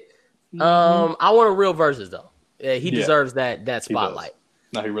did. Mm-hmm. I want a real versus though. Yeah, he deserves that spotlight.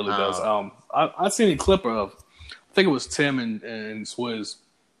 No, he really does. I seen a clip of, I think it was Tim and Swizz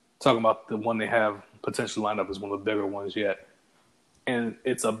talking about the one they have potentially lined up as one of the bigger ones yet. And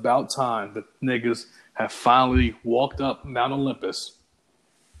it's about time that niggas have finally walked up Mount Olympus,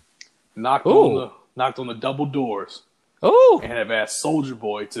 knocked on the double doors, and have asked Soulja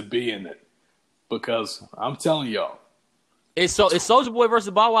Boy to be in it. Because I'm telling y'all, is Soulja Boy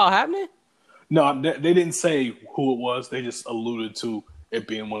versus Bow Wow happening? No, they didn't say who it was. They just alluded to it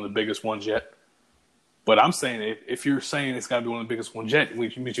being one of the biggest ones yet. But I'm saying if you're saying it's got to be one of the biggest ones yet,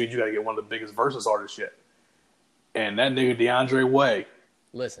 which means you got to get one of the biggest versus artists yet. And that nigga DeAndre Way,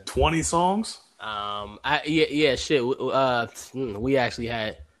 listen, 20 songs. Shit. We actually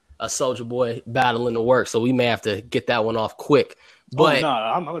had a Soulja Boy battle in the works, so we may have to get that one off quick. But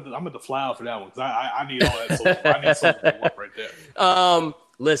I'm at the fly out for that one because I need all that. I need Soulja Boy right there.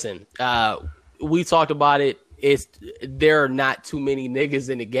 Listen, we talked about it. There are not too many niggas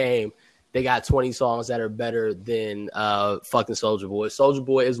in the game. They got 20 songs that are better than fucking Soulja Boy. Soulja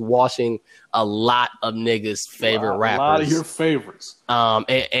Boy is washing a lot of niggas' favorite rappers. A lot of your favorites.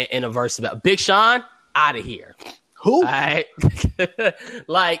 In a verse about Big Sean, out of here. Who? All right.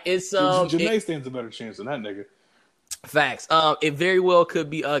 Like it's Janae stands a better chance than that nigga. Facts. It very well could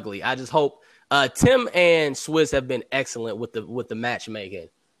be ugly. I just hope Tim and Swizz have been excellent with the matchmaking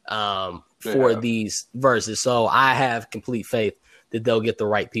for these verses. So I have complete faith that they'll get the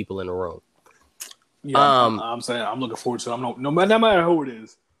right people in the room. Yeah, I'm saying I'm looking forward to it. No matter who it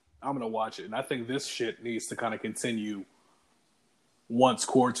is, I'm gonna watch it, and I think this shit needs to kind of continue once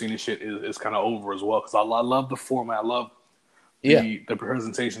quarantine and shit is kind of over as well. Because I love the format. I love the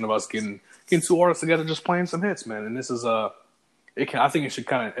presentation of us getting two artists together, just playing some hits, man. And this is I think it should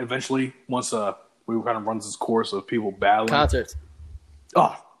kind of eventually once we kind of runs this course of people battling concerts.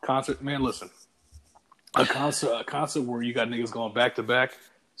 Oh, concert, man! Listen. A concert where you got niggas going back to back,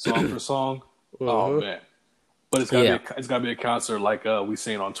 song for song. Mm-hmm. Oh man! But it's gotta be a concert like we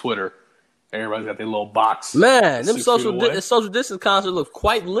seen on Twitter. Everybody's got their little box. Man, them social distance concert looks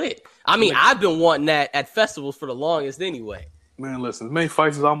quite lit. I mean, I've been wanting that at festivals for the longest anyway. Man, listen, as many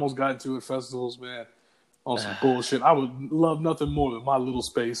fights as I almost got into at festivals, man, on some bullshit. I would love nothing more than my little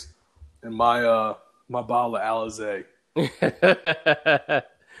space and my bottle of Alizé.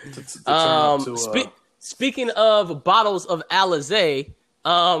 Speaking of bottles of Alizé,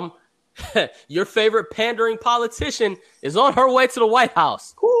 your favorite pandering politician is on her way to the White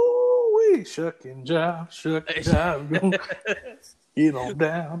House. Ooh-wee, shuck and jive. Get on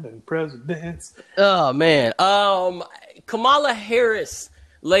down and presidents. Oh, man. Kamala Harris,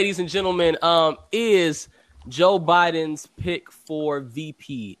 ladies and gentlemen, is Joe Biden's pick for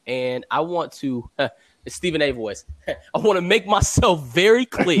VP. And I want to... It's Stephen A. voice. I want to make myself very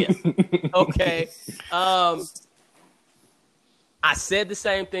clear. Okay. I said the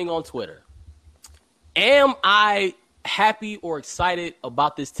same thing on Twitter. Am I happy or excited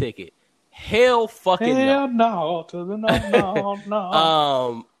about this ticket? Hell fucking no. No to the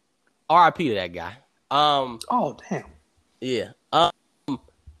no. RIP to that guy. Oh damn. Yeah.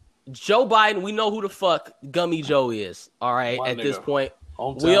 Joe Biden, we know who the fuck Gummy Joe is. All right. At this point,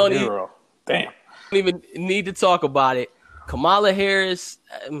 we don't even need to talk about it. Kamala Harris,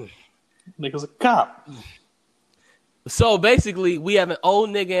 nigga's a cop. So basically, we have an old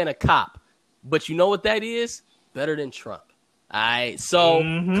nigga and a cop, but you know what that is? Better than Trump. All right. So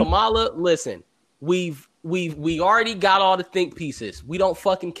Kamala, listen, we already got all the think pieces. We don't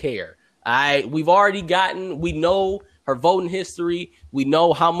fucking care. All right. We know her voting history. We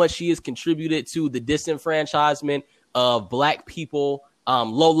know how much she has contributed to the disenfranchisement of black people.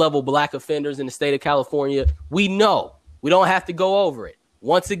 Low-level black offenders in the state of California. We know. We don't have to go over it.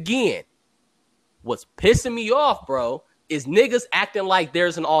 Once again, what's pissing me off, bro, is niggas acting like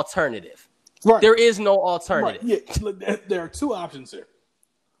there's an alternative. Right. There is no alternative. Right. Yeah. There are two options here.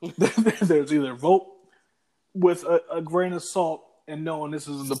 There's either vote with a grain of salt and knowing this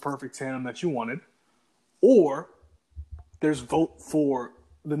isn't the perfect tandem that you wanted, or there's vote for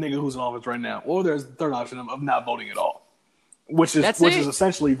the nigga who's in office right now, or there's the third option of not voting at all, which is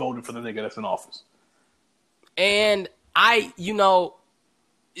essentially voting for the nigga that's in office. And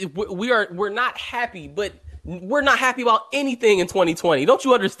we're not happy, but we're not happy about anything in 2020. Don't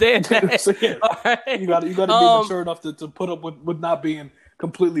you understand that? So, yeah, right? You got to be mature enough to put up with not being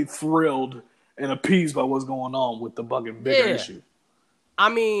completely thrilled and appeased by what's going on with the bigger issue. I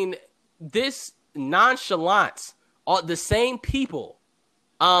mean, this nonchalance, the same people,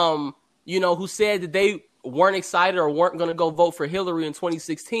 who said that they weren't excited or weren't going to go vote for Hillary in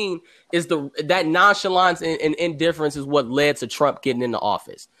 2016 is that nonchalance and indifference is what led to Trump getting into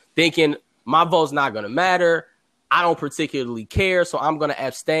office, thinking my vote's not going to matter. I don't particularly care, so I'm going to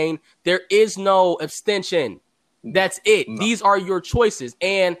abstain. There is no abstention. That's it. No. These are your choices.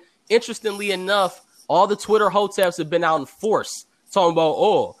 And interestingly enough, all the Twitter hoteps have been out in force talking about,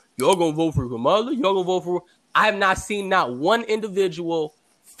 oh, y'all going to vote for Kamala? Y'all going to vote for... I have not seen not one individual,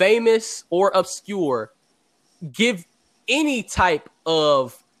 famous or obscure, give any type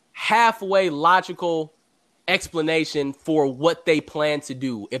of halfway logical explanation for what they plan to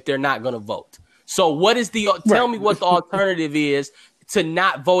do if they're not going to vote. So what is tell me what the alternative is to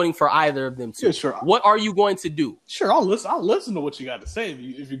not voting for either of them two. Yeah, sure. What are you going to do? Sure, I'll listen to what you got to say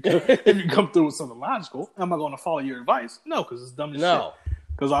if you come through with something logical. Am I going to follow your advice? No, because it's dumb as shit.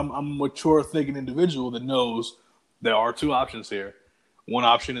 Because I'm a mature thinking individual that knows there are two options here. One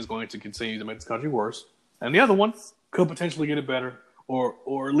option is going to continue to make this country worse, and the other one could potentially get it better,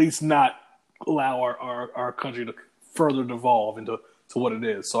 or at least not allow our country to further devolve into what it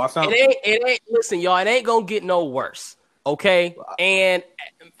is. So I found it ain't listen, y'all, it ain't gonna get no worse. Okay. And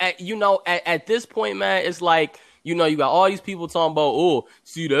at this point, man, it's like, you got all these people talking about, oh,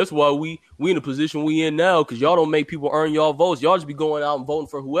 see, that's why we in the position we in now, because y'all don't make people earn y'all votes. Y'all just be going out and voting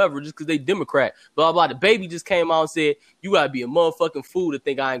for whoever just because they Democrat. Blah, blah. The baby just came out and said, you got to be a motherfucking fool to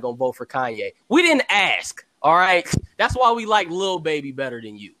think I ain't going to vote for Kanye. We didn't ask, all right? That's why we like Lil Baby better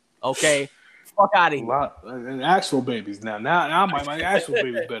than you, okay? Fuck out of here. And actual babies now. Now my actual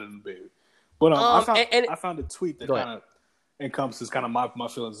baby's better than Baby. But I found a tweet that kind of encompasses kind of my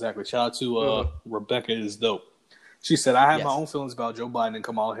feelings exactly. Shout out to Rebecca is dope. She said, I have my own feelings about Joe Biden and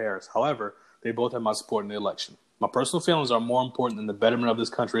Kamala Harris. However, they both have my support in the election. My personal feelings are more important than the betterment of this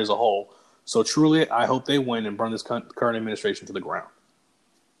country as a whole. So truly, I hope they win and burn this current administration to the ground.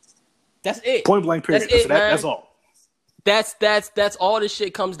 That's it. Point blank period. That's all. That's all this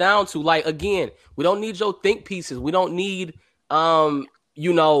shit comes down to. Like, again, we don't need your think pieces. We don't need, people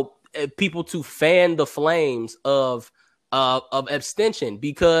to fan the flames of abstention,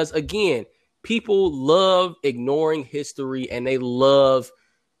 because, again, people love ignoring history and they love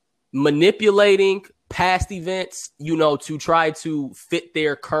manipulating past events, to try to fit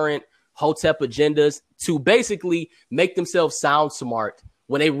their current hotep agendas to basically make themselves sound smart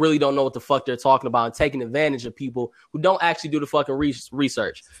when they really don't know what the fuck they're talking about, and taking advantage of people who don't actually do the fucking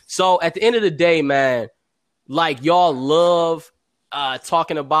research. So at the end of the day, man, like, y'all love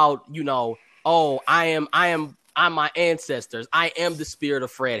talking about, I'm my ancestors. I am the spirit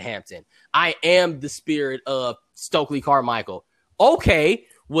of Fred Hampton. I am the spirit of Stokely Carmichael. Okay,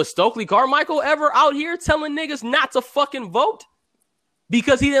 was Stokely Carmichael ever out here telling niggas not to fucking vote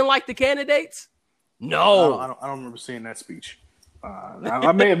because he didn't like the candidates? No. I don't remember seeing that speech.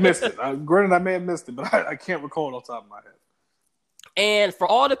 I may have missed it. Granted, I may have missed it, but I can't recall it off the top of my head. And for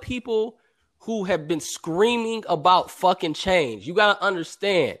all the people who have been screaming about fucking change, you got to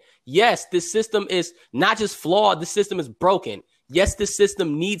understand, yes, this system is not just flawed, the system is broken. Yes, this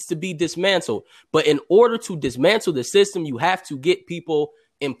system needs to be dismantled. But in order to dismantle the system, you have to get people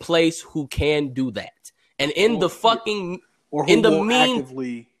in place who can do that. And actively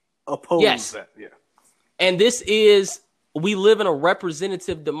oppose that. Yeah. And we live in a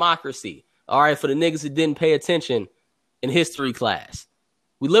representative democracy. All right, for the niggas that didn't pay attention in history class.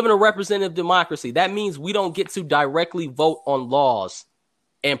 We live in a representative democracy. That means we don't get to directly vote on laws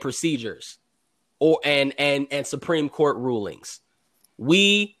and procedures and Supreme Court rulings.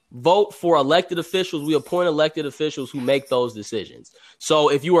 We vote for elected officials. We appoint elected officials who make those decisions. So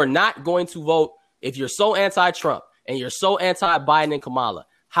if you are not going to vote, if you're so anti-Trump and you're so anti-Biden and Kamala,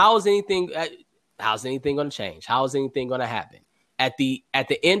 how is anything going to change? How is anything going to happen? At the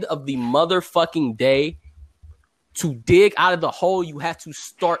end of the motherfucking day, to dig out of the hole, you have to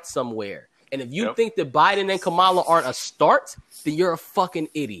start somewhere. And if you think that Biden and Kamala aren't a start, then you're a fucking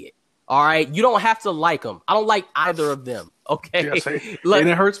idiot. All right? You don't have to like them. I don't like either of them. Okay? Yes, and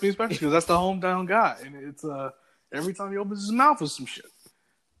it hurts me especially because that's the hometown guy. And it's every time he opens his mouth with some shit.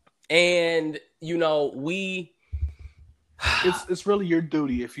 And, it's really your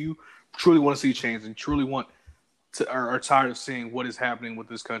duty. If you truly want to see change and truly want to are tired of seeing what is happening with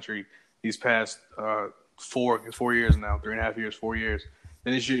this country these past 4 years now, 3.5 years, 4 years,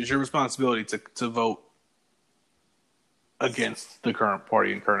 then it's your responsibility to vote against the current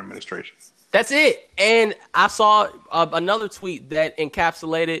party and current administration. That's it. And I saw another tweet that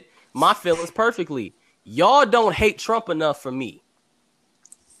encapsulated my feelings perfectly. Y'all don't hate Trump enough for me.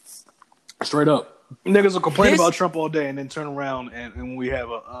 Straight up. Niggas will complain about Trump all day and then turn around and we have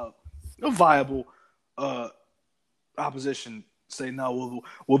a viable opposition say, no,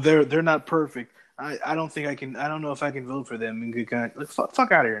 well they're not perfect. I don't think I can. I don't know if I can vote for them. And get like,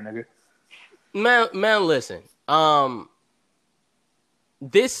 fuck out of here, nigga. Man, listen.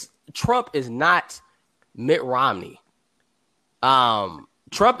 This Trump is not Mitt Romney.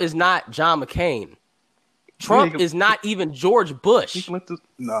 Trump is not John McCain. Trump is not even George Bush. Never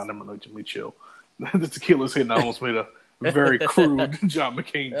let me chill. The tequila's hitting. I almost made a very crude John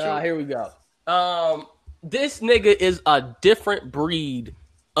McCain joke. Here we go. This nigga is a different breed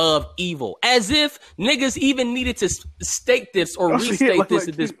of evil. As if niggas even needed to state this or restate this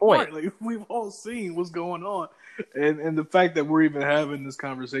at this point. Right, we've all seen what's going on. And the fact that we're even having this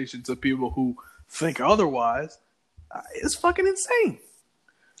conversation to people who think otherwise is fucking insane.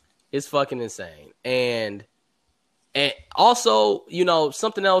 It's fucking insane. And also,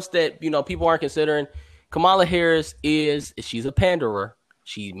 something else that, people aren't considering, Kamala Harris she's a panderer.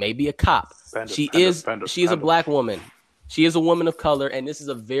 She may be a cop. She's a black woman. She is a woman of color, and this is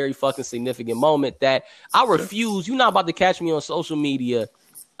a very fucking significant moment that I refuse. You're not about to catch me on social media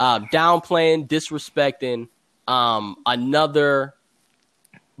downplaying, disrespecting another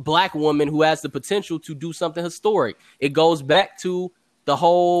black woman who has the potential to do something historic. It goes back to the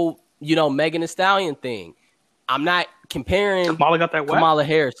whole, Megan Thee Stallion thing. I'm not comparing Kamala got that Kamala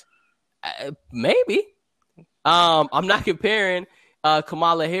Harris. Maybe. I'm not comparing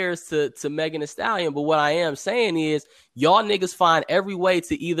Kamala Harris to Megan Thee Stallion, but what I am saying is y'all niggas find every way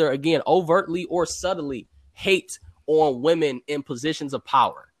to either, again, overtly or subtly hate on women in positions of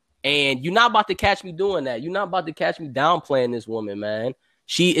power. And you're not about to catch me doing that. You're not about to catch me downplaying this woman, man.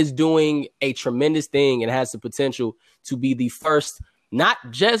 She is doing a tremendous thing and has the potential to be the first, not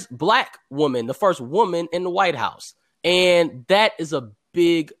just black woman, the first woman in the White House. And that is a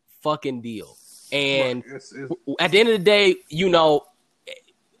big fucking deal. And at the end of the day,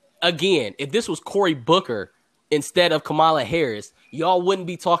 again, if this was Cory Booker instead of Kamala Harris, y'all wouldn't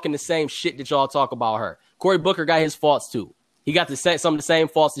be talking the same shit that y'all talk about her. Cory Booker got his faults too. He got some of the same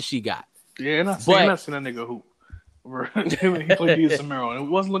faults that she got. Yeah, and I've seen that nigga hoop. He played Dia Samaro, and it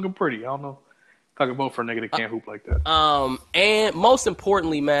wasn't looking pretty. I don't know. Talking about for a nigga that can't hoop like that. And most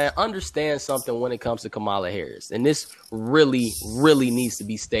importantly, man, understand something when it comes to Kamala Harris. And this really, really needs to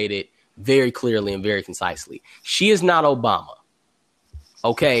be stated very clearly and very concisely. She is not Obama.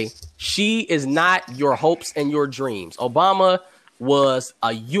 Okay? She is not your hopes and your dreams. Obama was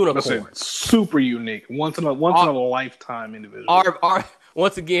a unicorn. Super unique. Once in a lifetime individual.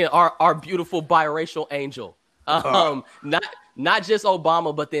 Our beautiful biracial angel. Not just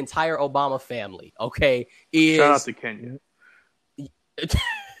Obama, but the entire Obama family. Okay. Shout out to Kenya.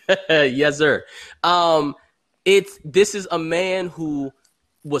 Yes, sir. This is a man who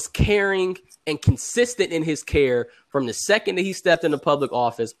was caring and consistent in his care from the second that he stepped into public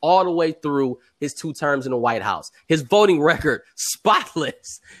office all the way through his 2 terms in the White House. His voting record,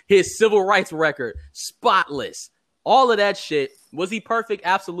 spotless. His civil rights record, spotless. All of that shit. Was he perfect?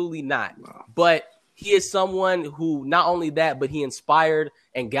 Absolutely not. No. But he is someone who not only that, but he inspired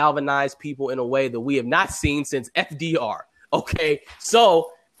and galvanized people in a way that we have not seen since FDR. Okay. So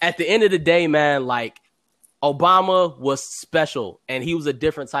at the end of the day, man, like, Obama was special, and he was a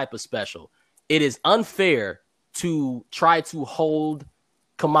different type of special. It is unfair to try to hold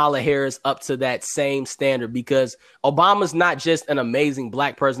Kamala Harris up to that same standard because Obama's not just an amazing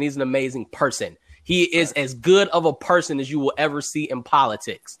black person. He's an amazing person. He is as good of a person as you will ever see in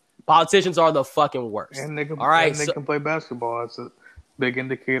politics. Politicians are the fucking worst. And they can play basketball. That's a big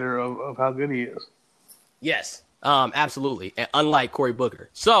indicator of how good he is. Yes, absolutely. And unlike Cory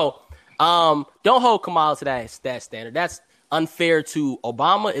Booker. So, don't hold Kamala to that standard. That's unfair to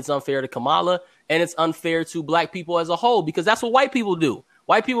Obama. It's unfair to Kamala. And it's unfair to black people as a whole because that's what white people do.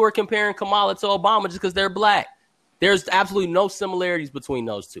 White people are comparing Kamala to Obama just because they're black. There's absolutely no similarities between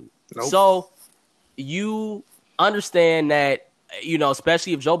those two. Nope. So you understand that,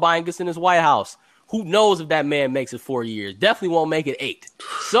 especially if Joe Biden gets in his White House, who knows if that man makes it 4 years? Definitely won't make it 8.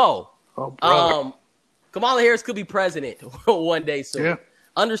 So, Kamala Harris could be president one day soon. Yeah.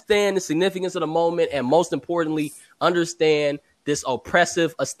 Understand the significance of the moment, and most importantly, understand this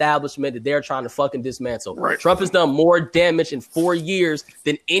oppressive establishment that they're trying to fucking dismantle. Right. Trump has done more damage in 4 years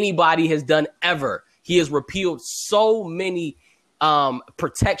than anybody has done ever. He has repealed so many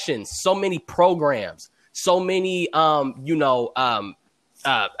protections, so many programs, so many,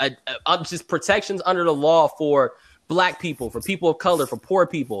 just protections under the law for Black people, for people of color, for poor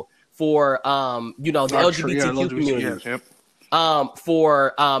people, for, the LGBTQ community.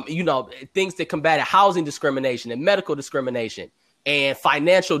 For things that combat housing discrimination and medical discrimination and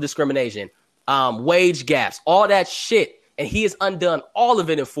financial discrimination, wage gaps, all that shit. And he has undone all of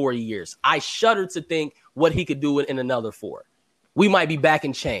it in 4 years. I shudder to think what he could do it in another 4. We might be back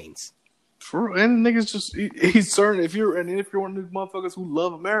in chains. And niggas just he's turning. If you're one of these motherfuckers who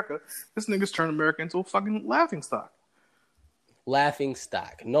love America, this nigga's turned America into a fucking laughingstock.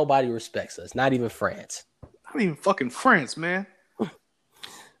 Laughingstock. Nobody respects us. Not even France. Not even fucking France, man.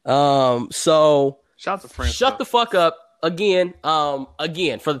 So shout out to France. Shut the fuck up again.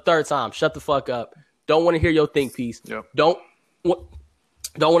 Again for the third time. Shut the fuck up. Don't want to hear your think piece. Yep. Don't want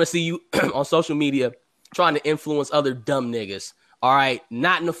to see you on social media trying to influence other dumb niggas. All right,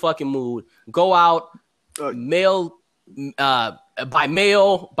 not in the fucking mood. Go out, by mail,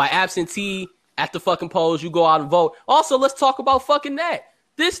 by absentee at the fucking polls. You go out and vote. Also, let's talk about fucking that.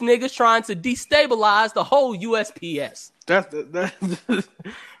 This nigga's trying to destabilize the whole USPS. That's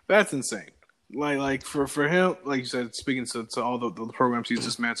insane. Like for him, like you said, speaking to all the programs he's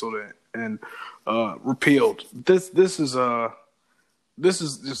dismantled and repealed. This is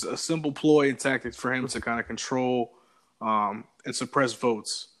just a simple ploy and tactic for him to kind of control and suppress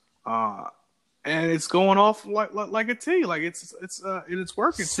votes. And it's going off like a T. Like it's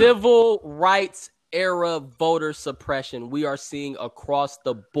working. Civil rights era voter suppression we are seeing across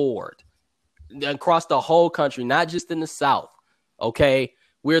the board, across the whole country, not just in the South. Okay,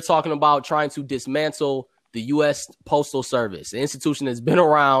 we're talking about trying to dismantle the U.S. Postal Service, the institution that's been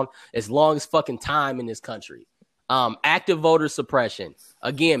around as long as fucking time in this country. Active voter suppression.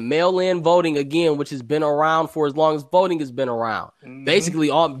 Again, mail-in voting, again, which has been around for as long as voting has been around. Mm-hmm. Basically,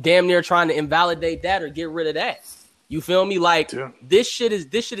 all damn near trying to invalidate that or get rid of that. You feel me? Like, this shit is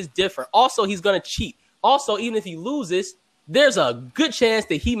different. Also, he's gonna cheat. Also, even if he loses, there's a good chance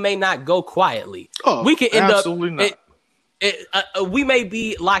that he may not go quietly. Oh, we could end absolutely not. We may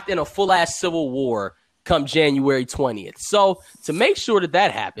be locked in a full-ass civil war come January 20th. So, to make sure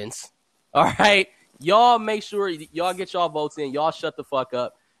that happens, all right, y'all make sure y'all get y'all votes in. Y'all shut the fuck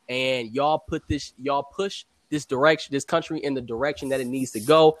up, and y'all push this country in the direction that it needs to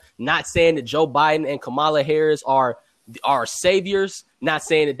go. Not saying that Joe Biden and Kamala Harris are saviors. Not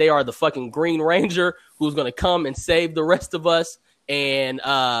saying that they are the fucking Green Ranger who's going to come and save the rest of us and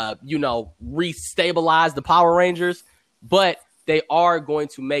restabilize the Power Rangers. But they are going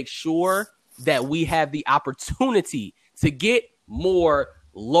to make sure that we have the opportunity to get more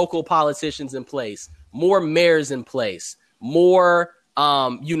local politicians in place, more mayors in place, more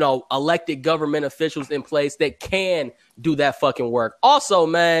elected government officials in place that can do that fucking work. Also,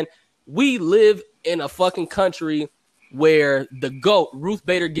 man, we live in a fucking country where the GOAT, Ruth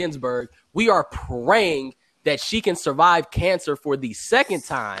Bader Ginsburg, we are praying that she can survive cancer for the second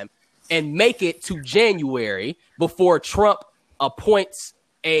time and make it to January before Trump appoints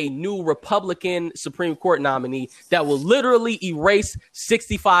a new Republican Supreme Court nominee that will literally erase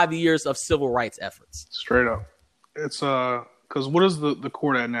 65 years of civil rights efforts. Straight up. It's because what is the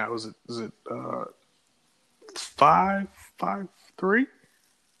court at now? Is it 5-3?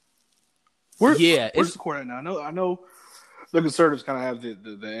 Where's the court at now? I know the conservatives kind of have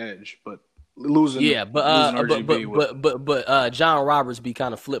the edge, but losing RGB John Roberts be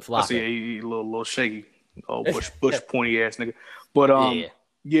kind of flip flopping. I see a little shaky, Bush pointy ass nigga. But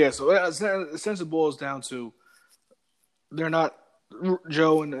yeah, so it essentially boils down to they're not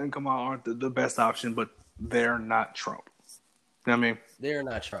Joe and Kamala aren't the best option, but they're not Trump. You know what I mean? They're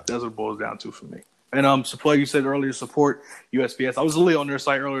not Trump. That's what it boils down to for me. And like you said earlier, support USPS. I was literally on their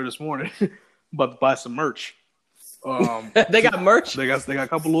site earlier this morning, about to buy some merch. They got merch. They got a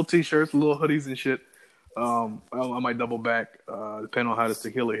couple little T-shirts, little hoodies and shit. I might double back, depending on how this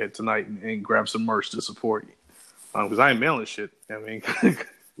tequila hit tonight, and grab some merch to support you. Because I ain't mailing shit. I mean,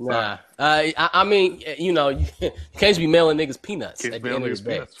 nah. I mean, you can't just be mailing niggas peanuts. At the end of the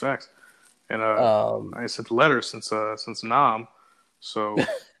day. Peanuts, facts. And I ain't sent the letter since Nam. So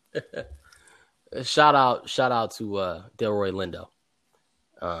shout out to Delroy Lindo.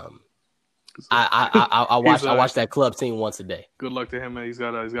 I watch that club team once a day. Good luck to him, man. He's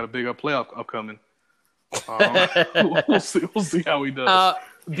got a big playoff upcoming. We'll see how he does.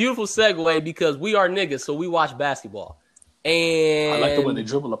 Beautiful segue because we are niggas, so we watch basketball. And I like the way they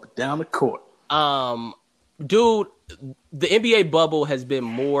dribble up and down the court. Dude, the NBA bubble has been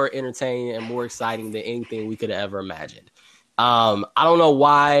more entertaining and more exciting than anything we could have ever imagined. I don't know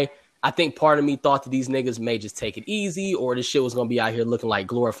why. I think part of me thought that these niggas may just take it easy, or this shit was going to be out here looking like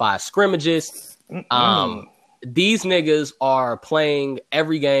glorified scrimmages. These niggas are playing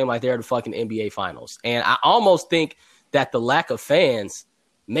every game like they're the fucking NBA finals. And I almost think that the lack of fans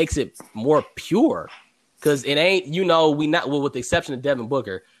makes it more pure, because it ain't, with the exception of Devin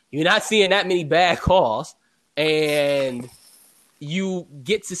Booker, you're not seeing that many bad calls, and you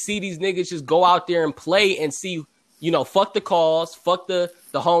get to see these niggas just go out there and play and see, fuck the calls, fuck the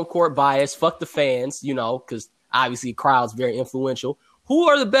home court bias, fuck the fans, because obviously crowd's very influential. Who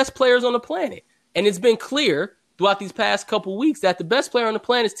are the best players on the planet? And it's been clear throughout these past couple weeks that the best player on the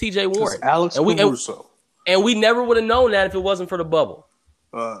planet is T.J. Warren. It's Alex Caruso. And we never would have known that if it wasn't for the bubble.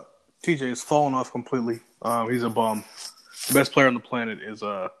 TJ has fallen off completely. He's a bum. The best player on the planet is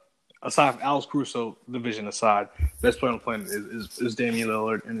aside from Alex Caruso, division aside, best player on the planet is Damian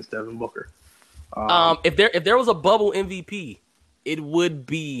Lillard and it's Devin Booker. If there was a bubble MVP, it would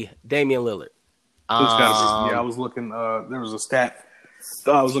be Damian Lillard. I was looking. There was a stat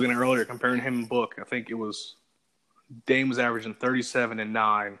I was looking at earlier comparing him and Book. I think it was Dame was averaging 37 and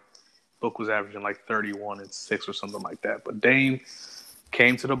 9. Book was averaging like 31 and 6 or something like that. But Dame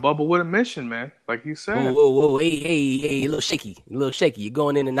came to the bubble with a mission, man. Like you said. Whoa, hey, a little shaky. You're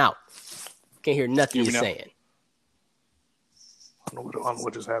going in and out. Can't hear nothing you're saying. I don't know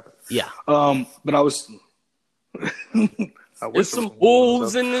what just happened. Yeah. But I was. There's some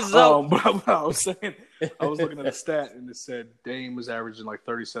wolves in this zone. But I was saying, I was looking at a stat and it said Dame was averaging like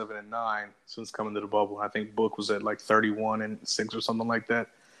 37 and 9 since coming to the bubble. I think Book was at like 31 and 6 or something like that.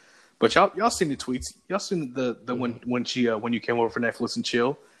 But y'all seen the tweets? Y'all seen the when you came over for Netflix and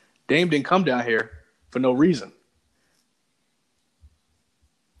chill? Dame didn't come down here for no reason.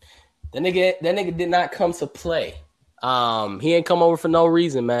 That nigga did not come to play. He ain't come over for no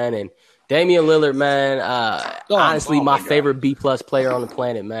reason, man. And Damian Lillard, man, honestly, my favorite B+ player on the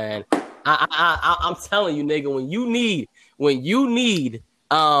planet, man. I'm telling you, nigga, when you need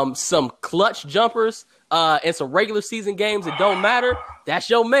some clutch jumpers and some regular season games that don't matter, that's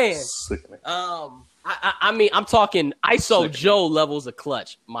your man. Sickening. I mean, I'm talking ISO Joe levels of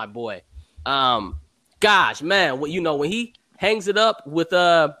clutch, my boy. Gosh, man, when he hangs it up with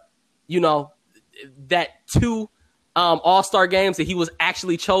that 2 All-Star games that he was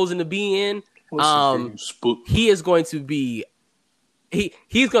actually chosen to be in, he is going to be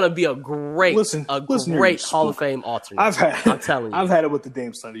he's going to be a great Hall of Fame alternate. I'm telling you, I've had it with the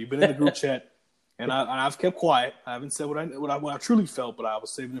Dame Sunday. You've been in the group chat. And I've kept quiet. I haven't said what I truly felt, but I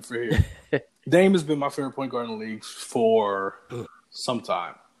was saving it for here. Dame has been my favorite point guard in the league for some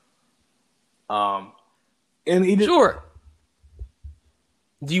time. And he did. Sure.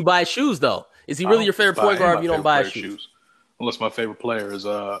 Do you buy shoes though? Is he really your favorite point guard if you don't buy shoes? Unless my favorite player is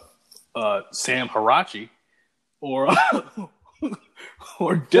Sam Harachi or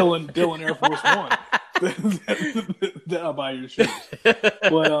Dylan Air Force One. Then I'll buy your shoes.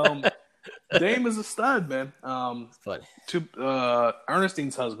 But Dame is a stud, man. Funny.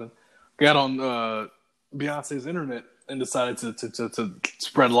 Ernestine's husband got on Beyonce's internet and decided to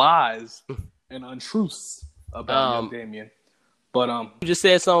spread lies and untruths about Damian. But you just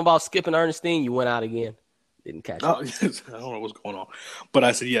said something about skipping Ernestine. You went out again. Didn't catch it. I don't know what's going on. But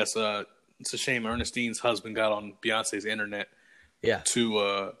I said yes. It's a shame Ernestine's husband got on Beyonce's internet. Yeah.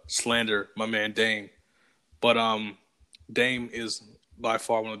 To slander my man Dame. But Dame is by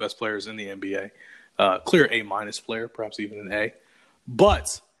far one of the best players in the NBA. Clear A- player, perhaps even an A.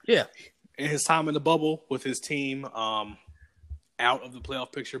 But yeah, in his time in the bubble with his team out of the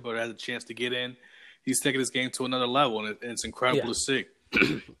playoff picture, but has a chance to get in, he's taking his game to another level, and it's incredible to see.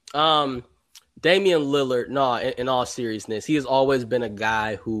 Damian Lillard, in all seriousness, he has always been a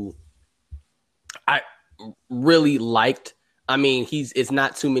guy who I really liked. I mean, it's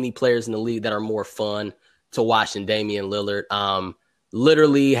not too many players in the league that are more fun to watch than Damian Lillard.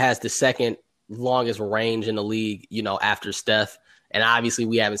 Literally has the second longest range in the league, after Steph. And obviously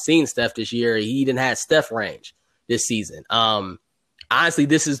we haven't seen Steph this year. He didn't have Steph range this season. Honestly,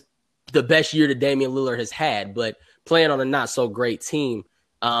 this is the best year that Damian Lillard has had, but playing on a not so great team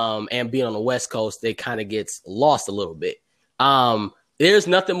and being on the West Coast, it kind of gets lost a little bit. There's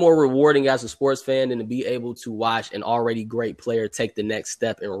nothing more rewarding as a sports fan than to be able to watch an already great player take the next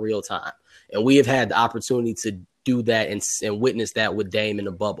step in real time. And we have had the opportunity to do that and witness that with Dame in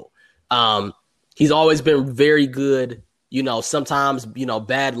the bubble. He's always been very good. Sometimes,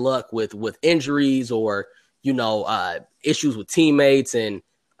 bad luck with injuries or, issues with teammates.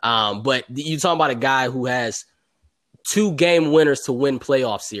 But you're talking about a guy who has 2 game winners to win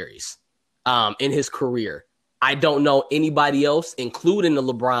playoff series in his career. I don't know anybody else, including the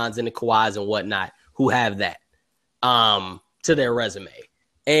LeBrons and the Kawhis and whatnot, who have that to their resume.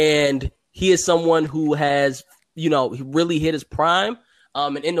 And he is someone who has, he really hit his prime.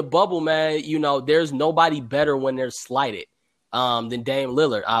 And in the bubble, man, there's nobody better when they're slighted than Dame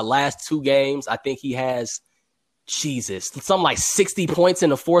Lillard. Last 2 games, I think he has, something like 60 points in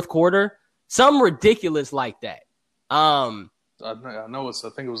the fourth quarter. Something ridiculous like that. I know I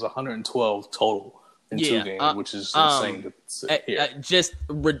think it was 112 total in 2 games, which is insane. Just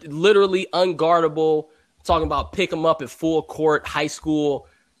literally unguardable. Talking about pick him up at full court, high school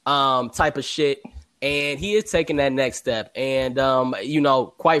type of shit. And he is taking that next step. And,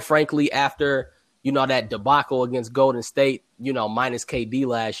 quite frankly, after, that debacle against Golden State, minus KD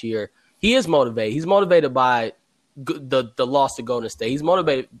last year, he is motivated. He's motivated by the loss to Golden State. He's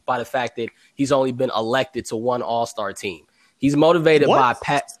motivated by the fact that he's only been elected to 1 All-Star team. He's motivated by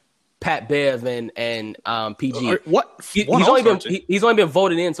Pat Bev and PG. What? He's only been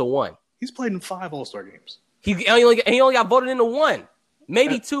voted into 1. He's played in 5 All-Star games. He only got voted into 1,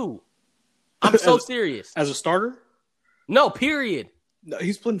 maybe 2. I'm so serious. As a starter? No, period. No,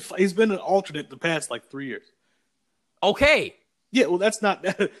 he's been an alternate the past 3 years. Okay. Yeah, well, that's not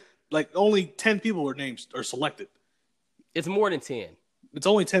only 10 people are selected. It's more than 10. It's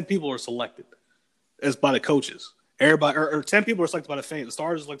only 10 people are selected as by the coaches. Everybody or 10 people are selected by the fans. The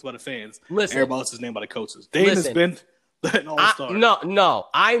stars are selected by the fans. Listen, everybody else is named by the coaches. Dame has been an all-star. No.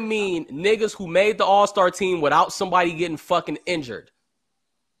 I mean niggas who made the all-star team without somebody getting fucking injured.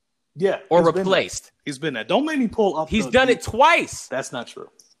 Yeah. Or replaced. He's been that. Don't make me pull up. He's done it twice. That's not true.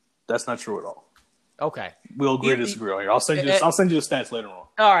 That's not true at all. Okay. We'll agree to disagree on here. I'll send you the stats later on.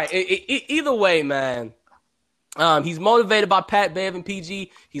 All right. Either way, man. He's motivated by Pat Bev and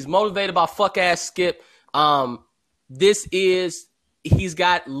PG. He's motivated by fuck-ass Skip. He's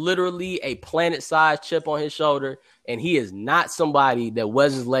got literally a planet-sized chip on his shoulder, and he is not somebody that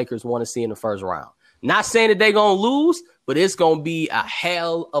Wes' Lakers want to see in the first round. Not saying that they're going to lose, but it's going to be a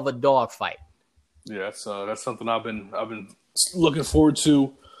hell of a dogfight. Yeah, that's something I've been looking forward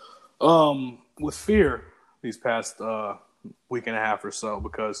to with fear these past week and a half or so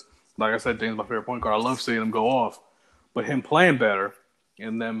because, like I said, Dame's my favorite point guard. I love seeing him go off. But him playing better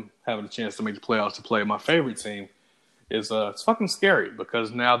and them having a chance to make the playoffs to play my favorite team is it's fucking scary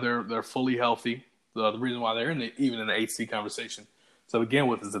because now they're fully healthy. The reason why they're even in the 8C conversation to begin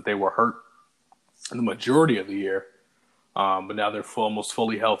with is that they were hurt in the majority of the year. But now they're almost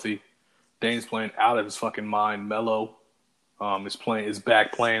fully healthy. Dame's playing out of his fucking mind. Melo is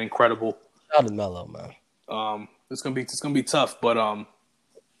back playing incredible. Out of Melo, man. It's gonna be tough, but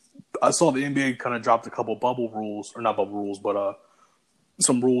I saw the NBA kind of dropped a couple bubble rules, or not bubble rules, but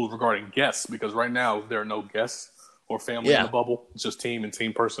some rules regarding guests because right now there are no guests or family in the bubble. It's just team and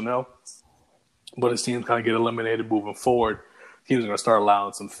team personnel. But as teams kind of get eliminated moving forward, teams are going to start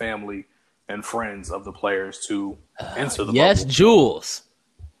allowing some family and friends of the players to enter the bubble. Yes, Jules.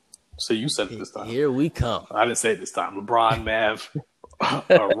 So you said it this time. Here we come. I didn't say it this time. LeBron, Mav,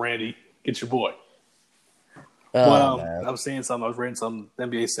 Randy, get your boy. I was saying something. I was reading something. The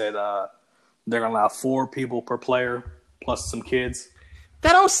NBA said they're going to allow 4 people per player plus some kids.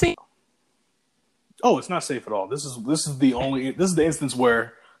 That don't seem. Oh, it's not safe at all. This is the instance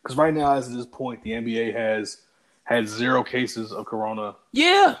where, because right now, as of this point, the NBA has had 0 cases of corona.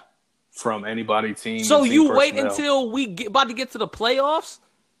 Yeah. From anybody team. So team you personnel. wait until about to get to the playoffs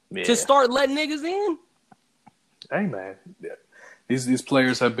to start letting niggas in? Hey man, these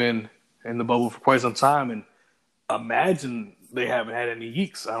players have been in the bubble for quite some time, and imagine they haven't had any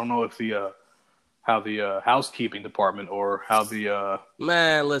yeeks. I don't know if how the housekeeping department or how the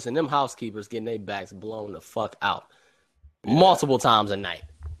man, listen, them housekeepers getting their backs blown the fuck out multiple times a night.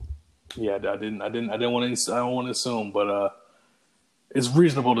 Yeah, I don't want to assume, but it's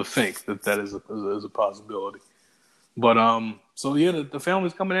reasonable to think that is a possibility. But so yeah, the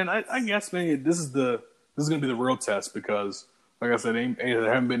family's coming in. I guess, man, this is gonna be the real test because, like I said,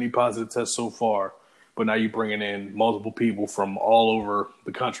 there haven't been any positive tests so far. But now you're bringing in multiple people from all over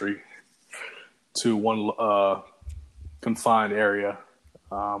the country to one confined area.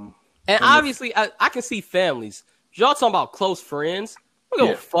 And obviously, I can see families. Y'all talking about close friends. I don't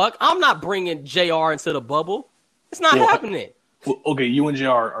give a fuck. I'm not bringing JR into the bubble. It's not happening. Well, okay, you and JR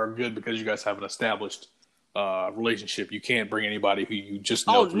are good because you guys have an established relationship. You can't bring anybody who you just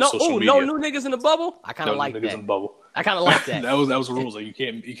know through social media. No new niggas in the bubble? I kind of like that. Niggas in the bubble. I kind of like that. that was the rules. Like you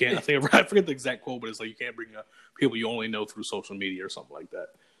can't. I forget the exact quote, but it's like you can't bring people you only know through social media or something like that.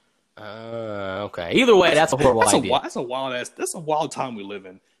 Okay. Either way, that's a horrible idea. That's a wild time we live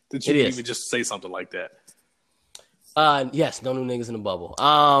in. Did you even just say something like that? Yes, no new niggas in the bubble.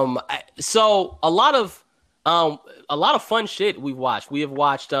 So a lot of A lot of fun shit we've watched. We have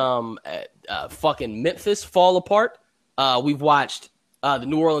watched fucking Memphis fall apart. We've watched the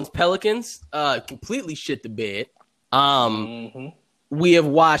New Orleans Pelicans completely shit the bed. We have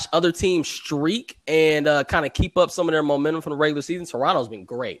watched other teams streak and kind of keep up some of their momentum from the regular season. Toronto's been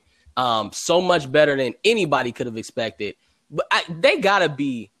great. So much better than anybody could have expected. But they gotta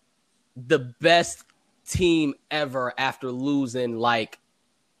be the best team ever after losing like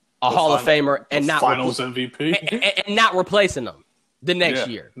a Hall of Famer and not Finals MVP and not replacing them the next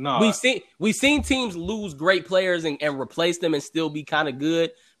year. No. We've seen teams lose great players and replace them and still be kind of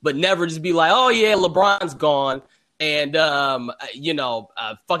good, but never just be like, oh yeah, LeBron's gone and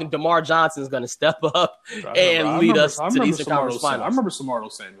fucking DeMar Johnson's gonna step up and lead us to the Eastern Conference Finals. I remember Samardo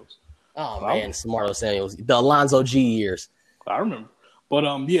Samuels. Oh man, Samardo Samuels, the Alonzo G years. I remember, but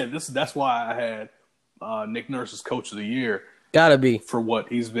that's why I had Nick Nurse as Coach of the Year. Gotta be for what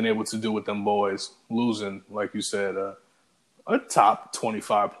he's been able to do with them boys, losing, like you said, a top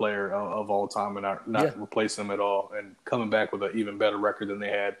 25 player of all time and not replacing them at all, and coming back with an even better record than they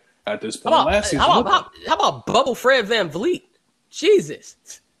had at this point last season. How about Bubble Fred VanVleet? Jesus,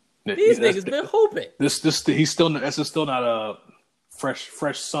 these niggas been hooping. He's still not a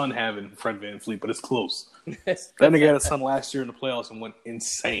fresh son having Fred VanVleet, but it's close. That nigga had a son last year in the playoffs and went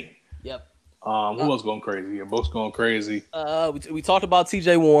insane. Yep. Who else going crazy? Yeah, both going crazy. We talked about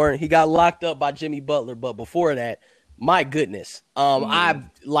T.J. Warren. He got locked up by Jimmy Butler, but before that, my goodness, I've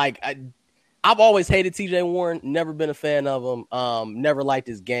always hated T.J. Warren. Never been a fan of him. Never liked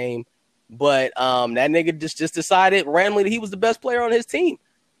his game, but that nigga just decided randomly that he was the best player on his team.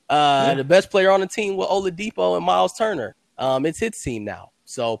 The best player on the team with Oladipo and Miles Turner. It's his team now.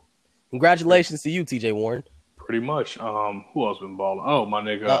 So, congratulations to you, T.J. Warren. Pretty much. Who else been balling? Oh, my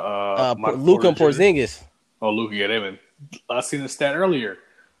nigga. Luka and Porzingis. Oh, Luka, yeah, they've been. I seen the stat earlier.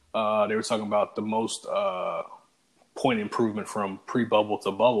 They were talking about the most point improvement from pre-bubble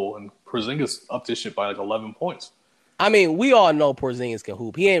to bubble, and Porzingis upped this shit by like 11 points. I mean, we all know Porzingis can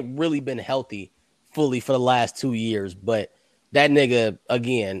hoop. He ain't really been healthy fully for the last 2 years, but that nigga,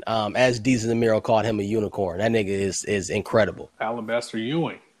 again, as Deezus and Miro called him a unicorn, that nigga is incredible. Alabaster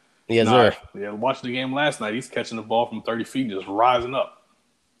Ewing. Yes, sir. Yeah, watching the game last night, he's catching the ball from 30 feet and just rising up.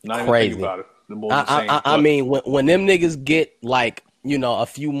 Not Crazy. Even thinking about it. The ball's I mean, when them niggas get like, a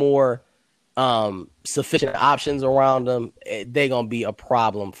few more sufficient options around them, they gonna be a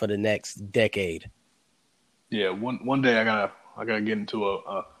problem for the next decade. Yeah, one day I gotta get into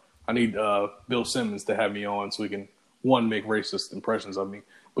I need Bill Simmons to have me on so we can, one, make racist impressions of me,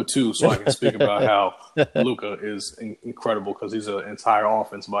 but two, so I can speak about how Luka is incredible because he's an entire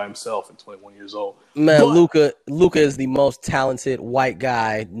offense by himself at 21 years old. Man, Luka is the most talented white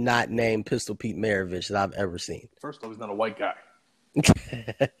guy not named Pistol Pete Maravich that I've ever seen. First off, he's not a white guy.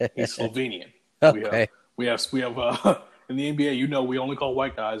 He's Slovenian. Okay. We have in the NBA, we only call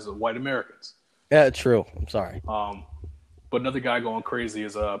white guys white Americans. Yeah, true. I'm sorry. But another guy going crazy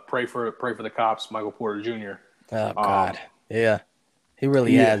is pray for the cops, Michael Porter Jr. Oh God, yeah, he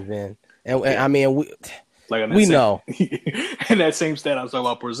really has been, and I mean, we know. In that same stat I was talking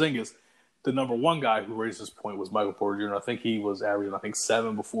about Porzingis, the number one guy who raised this point was Michael Porter Jr. I think he was averaging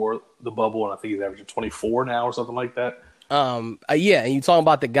 7 before the bubble, and I think he's averaging 24 now or something like that. Yeah, and you talking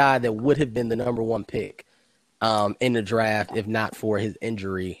about the guy that would have been the number one pick in the draft if not for his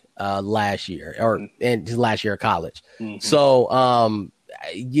injury last year or in his last year of college. Mm-hmm. So,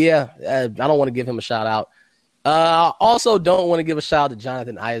 I don't want to give him a shout out. Also don't want to give a shout out to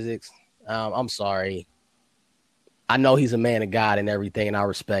Jonathan Isaacs. I'm sorry. I know he's a man of God and everything, and I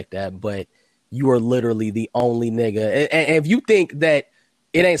respect that, but you are literally the only nigga. And if you think that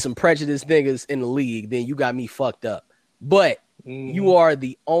it ain't some prejudiced niggas in the league, then you got me fucked up. But you are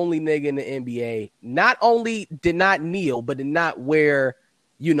the only nigga in the NBA. Not only did not kneel, but did not wear,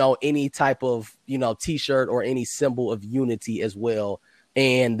 any type of, t-shirt or any symbol of unity as well.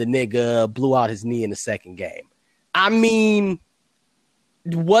 And the nigga blew out his knee in the second game. I mean,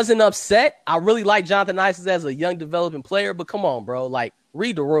 wasn't upset. I really like Jonathan Isaacs as a young developing player, but come on, bro. Like,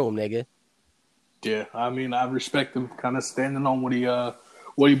 read the room, nigga. Yeah, I mean, I respect him kind of standing on what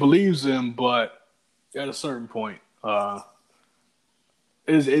he believes in, but at a certain point,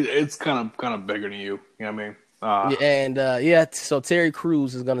 it's kind of bigger than you. You know what I mean? So Terry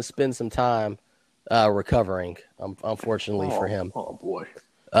Crews is going to spend some time recovering, unfortunately for him. Oh boy.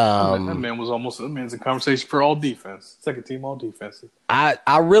 That man's in conversation for all defense, second team all defense.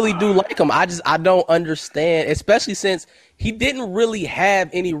 I really do like him. I don't understand, especially since he didn't really have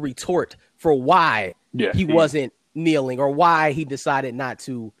any retort for why he wasn't kneeling or why he decided not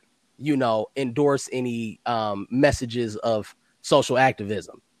to, endorse any messages of social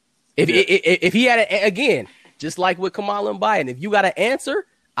activism. If he had again, just like with Kamal and Biden, if you got an answer,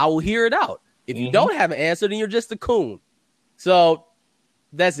 I will hear it out. If you don't have an answer, then you're just a coon. So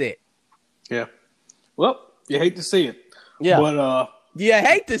that's it. Yeah. Well, you hate to see it. Yeah. But yeah,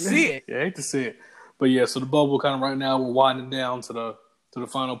 hate to see it. Yeah, hate to see it. But yeah, so the bubble kind of right now we're winding down to the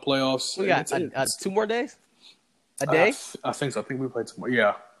final playoffs. We got 2 more days. A day? I think so. I think we play tomorrow.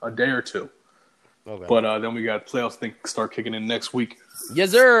 Yeah, a day or two. Okay. But then we got playoffs. I think start kicking in next week.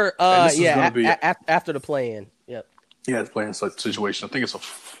 Yes, sir. After the play-in. Yep. Yeah, it's playing situation. I think it's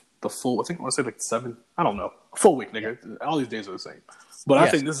the full. I think I want to say like 7. I don't know. A full week, nigga. Yeah. All these days are the same. But I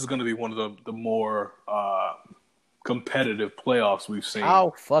think this is going to be one of the more competitive playoffs we've seen.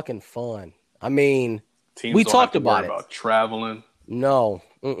 How fucking fun! I mean, teams we talked about it. About traveling. No,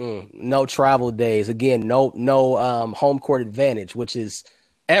 no travel days. Again, no home court advantage, which is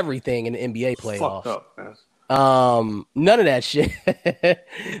everything in the NBA playoffs. Fucked up, man. None of that shit.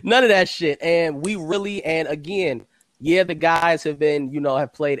 None of that shit. And we really, and again, yeah, the guys have been,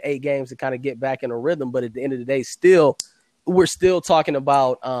 have played 8 games to kind of get back in a rhythm. But at the end of the day, we're still talking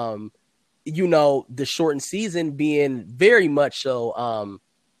about, the shortened season being very much so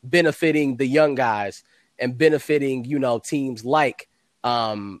benefiting the young guys and benefiting, teams like,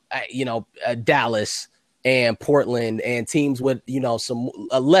 Dallas and Portland and teams with, some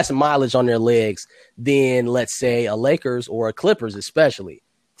less mileage on their legs than, let's say, a Lakers or a Clippers, especially.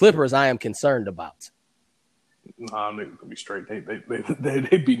 Clippers, I am concerned about. Nah, they're gonna be straight.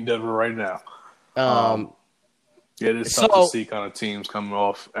 They beating Denver right now. Yeah, it's tough to see kind of teams coming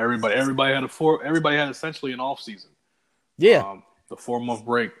off. Everybody had essentially an off season. Yeah, the 4-month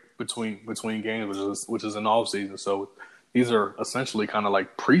break between games, which is an off season. So these are essentially kind of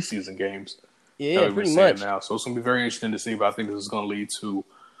like preseason games. Yeah, pretty much. Now, so it's gonna be very interesting to see. But I think this is gonna lead to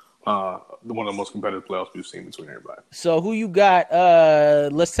one of the most competitive playoffs we've seen between everybody. So who you got?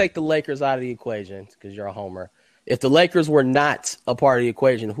 Let's take the Lakers out of the equation because you're a homer. If the Lakers were not a part of the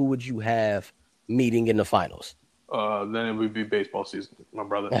equation, who would you have meeting in the finals? Then it would be baseball season, my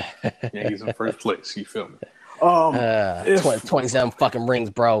brother. Yankees in first place. You feel me? 27 fucking rings,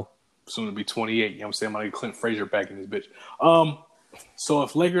 bro. Soon to be 28. You know what I'm saying? I'm like Clint Frazier back in this bitch. So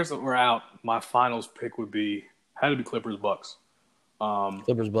if Lakers were out, my finals pick had to be Clippers Bucks.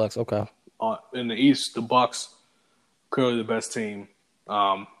 Clippers Bucks, okay. In the East, the Bucks clearly the best team.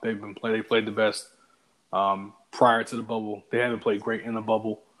 They played the best prior to the bubble. They haven't played great in the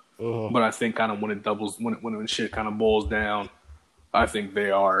bubble. But I think kind of when shit kind of boils down, I think they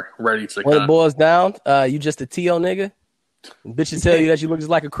are ready to. When it boils down, you just a T.O. nigga? Bitches tell you that you look just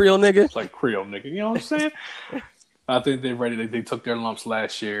like a Creole nigga? It's like Creole nigga, you know what I'm saying? I think they're ready. They took their lumps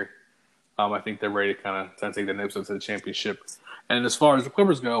last year. I think they're ready to kind of take their nips up to the championship. And as far as the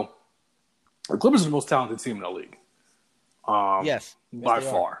Clippers go, the Clippers are the most talented team in the league. Yes, by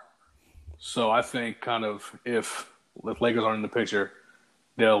far. So I think kind of if Lakers aren't in the picture,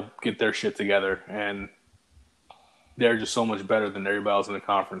 they'll get their shit together, and they're just so much better than everybody else in the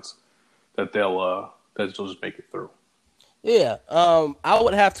conference that they'll just make it through. Yeah, I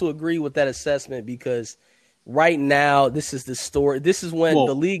would have to agree with that assessment because right now this is the story. This is when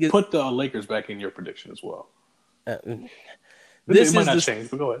the league is put the Lakers back in your prediction as well. This might not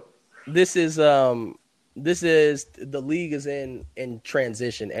change, but go ahead. This is the league is in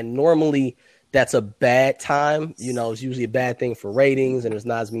transition, and normally that's a bad time. It's usually a bad thing for ratings, and there's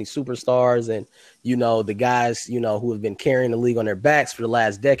not as many superstars, and the guys who have been carrying the league on their backs for the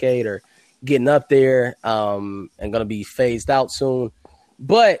last decade are getting up there and going to be phased out soon.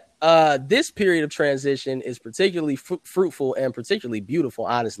 But this period of transition is particularly fruitful and particularly beautiful,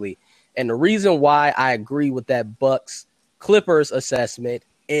 honestly. And the reason why I agree with that Bucks Clippers assessment,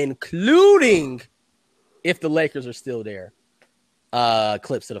 including if the Lakers are still there,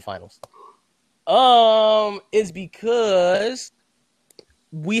 clips to the finals, is because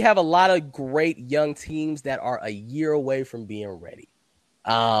we have a lot of great young teams that are a year away from being ready.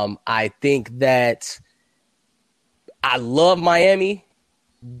 I think that I love Miami.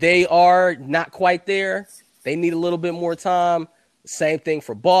 They are not quite there. They need a little bit more time. Same thing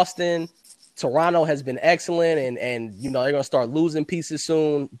for Boston. Toronto has been excellent, and they're going to start losing pieces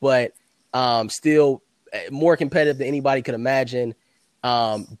soon, but still more competitive than anybody could imagine.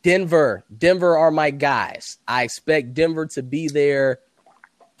 Denver are my guys. I expect Denver to be there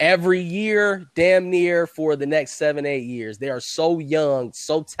every year, damn near for the next 7-8 years. They are so young,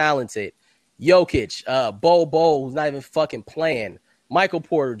 so talented. Jokic, Bo, who's not even fucking playing. Michael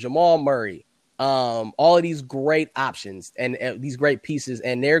Porter, Jamal Murray, all of these great options and these great pieces,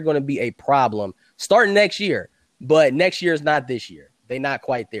 and they're going to be a problem starting next year. But next year is not this year. They're not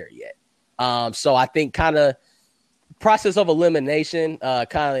quite there yet. So I think kind of process of elimination,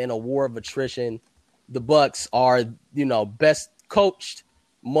 kind of in a war of attrition, the Bucks are, best coached,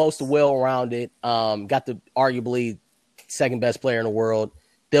 most well-rounded, got the arguably second best player in the world.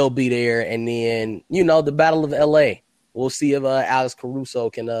 They'll be there. And then, the Battle of LA. We'll see if Alex Caruso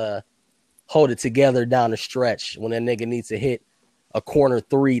can hold it together down the stretch when that nigga needs to hit a corner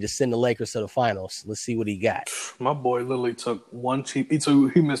three to send the Lakers to the finals. Let's see what he got. My boy literally took one cheap. He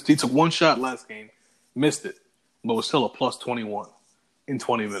took one shot last game, missed it, but was still a plus 21 in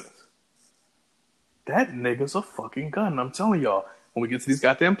 20 minutes. That nigga's a fucking gun. I'm telling y'all, when we get to these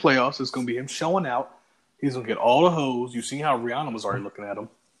goddamn playoffs, it's gonna be him showing out. He's gonna get all the hoes. You see how Rihanna was already looking at him,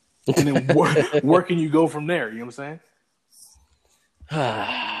 and then where can you go from there? You know what I'm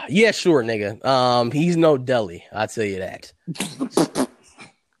saying? Yeah, sure, nigga. He's no Deli, I'll tell you that.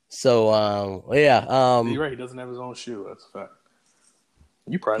 So, yeah. You're right. He doesn't have his own shoe. That's a fact.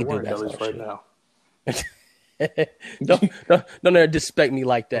 You probably wearing Deli's right now. Don't ever disrespect me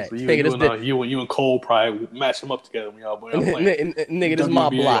like that. So you and Cole probably match them up together when y'all boy. Nigga, this is my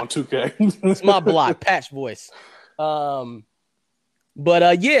block. On 2K. It's my block. Patch voice. Yeah.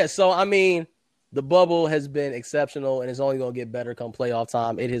 So I mean, the bubble has been exceptional, and it's only gonna get better come playoff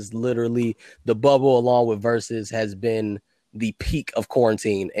time. It is literally the bubble, along with Versus, has been the peak of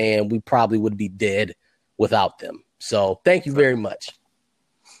quarantine, and we probably would be dead without them. So thank you very much.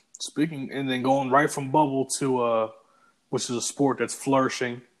 Speaking, and then going right from bubble to which is a sport that's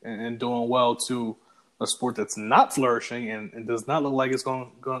flourishing and doing well, to a sport that's not flourishing and does not look like it's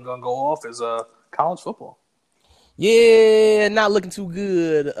going to go off, is college football. Yeah, not looking too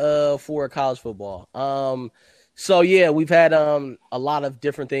good for college football. So yeah, we've had a lot of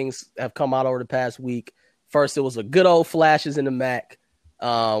different things have come out over the past week. First, it was a good old flashes in the MAC,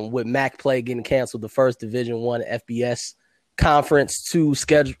 with MAC play getting canceled, the first Division I FBS conference to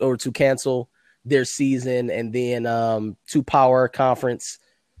schedule or to cancel their season, and then two power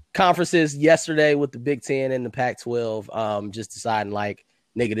conferences yesterday with the Big Ten and the Pac-12 just deciding like,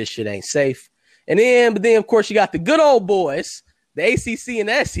 nigga, this shit ain't safe. But then of course you got the good old boys, the ACC and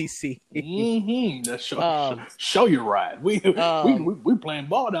the SEC. That's show you ride. We playing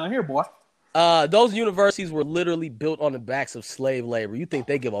ball down here, boy. Those universities were literally built on the backs of slave labor. You think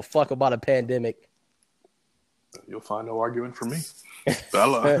they give a fuck about a pandemic? You'll find no argument from me.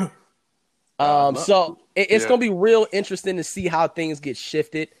 So it's going to be real interesting to see how things get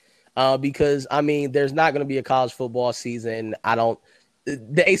shifted, because I mean, there's not going to be a college football season.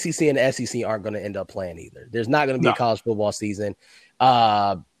 The ACC and the SEC aren't going to end up playing either. There's not going to be a college football season.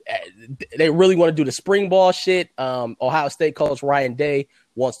 They really want to do the spring ball shit. Ohio State coach Ryan Day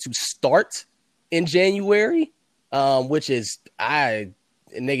wants to start in January, which is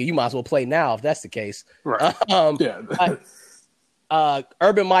nigga, you might as well play now if that's the case. Right.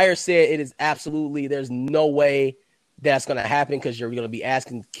 Urban Meyer said it is absolutely, there's no way that's going to happen because you're going to be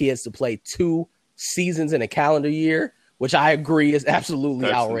asking kids to play 2 seasons in a calendar year, which I agree is absolutely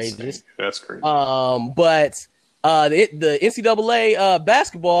outrageous. Insane. That's crazy. But the NCAA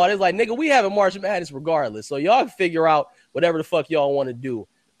basketball is like, nigga, we have a March Madness regardless. So y'all can figure out whatever the fuck y'all want to do.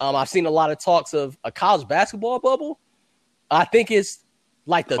 I've seen a lot of talks of a college basketball bubble. I think it's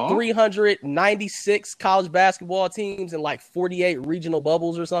like the 396 college basketball teams and like 48 regional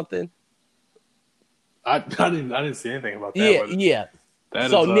bubbles or something. I didn't see anything about that. Yeah.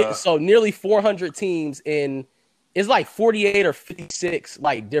 So nearly 400 teams in, it's like 48 or 56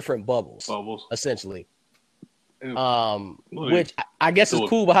 like different bubbles essentially. Which I guess is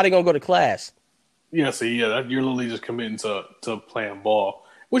cool, but how they gonna go to class? Yeah, you're literally just committing to playing ball,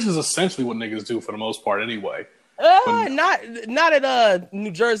 which is essentially what niggas do for the most part anyway. Not at New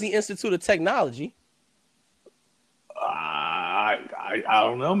Jersey Institute of Technology. I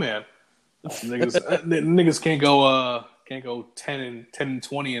don't know, man. Niggas can't go 10 and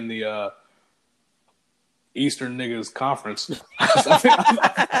 20 in the Eastern niggas conference.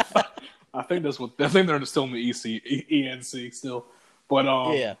 I think they're still in the ENC still, but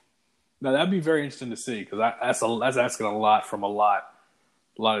yeah. Now that'd be very interesting to see because that's asking a lot from a lot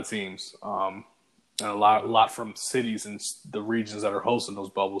of teams, and a lot from cities and the regions that are hosting those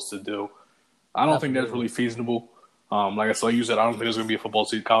bubbles to do. I don't think that's really feasible. Like I saw you said, I don't think there's going to be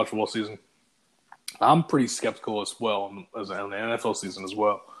a college football season. I'm pretty skeptical as well as an NFL season as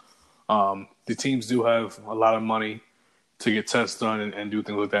well. The teams do have a lot of money to get tests done and do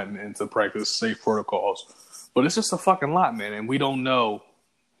things like that and to practice safe protocols. But it's just a fucking lot, man. And we don't know.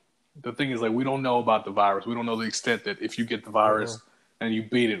 The thing is, like, we don't know about the virus. We don't know the extent that if you get the virus and you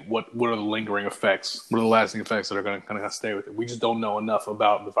beat it, what are the lingering effects? What are the lasting effects that are going to kind of stay with it? We just don't know enough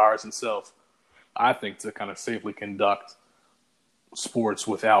about the virus itself, I think, to kind of safely conduct sports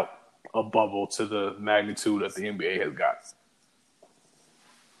without a bubble to the magnitude that the NBA has got.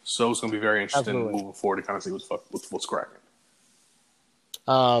 So it's going to be very interesting moving forward to kind of see what's cracking.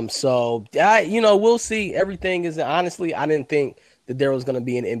 So we'll see. Everything is honestly, I didn't think that there was going to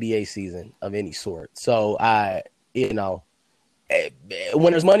be an NBA season of any sort. So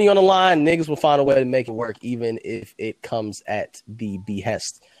when there's money on the line, niggas will find a way to make it work, even if it comes at the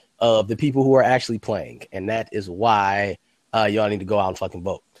behest of the people who are actually playing. And that is why y'all need to go out and fucking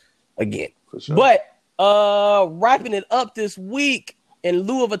vote again. Sure. But wrapping it up this week, in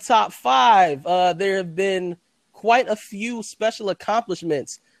lieu of a top 5, there have been quite a few special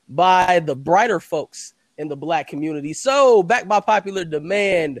accomplishments by the brighter folks in the black community. So, back by popular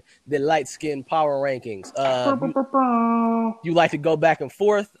demand, the light skin power rankings. You like to go back and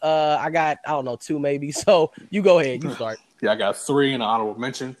forth? I got, 2 maybe. So, you go ahead. You start. Yeah, I got 3 in an honorable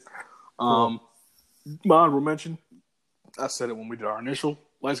mention. Cool. My honorable mention, I said it when we did our initial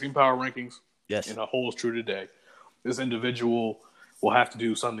light skin power rankings. Yes. And it holds true today. This individual will have to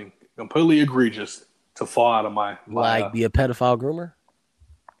do something completely egregious to fall out of my be a pedophile groomer?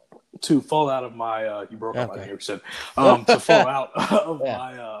 To fall out of my you broke up my ear said to fall out of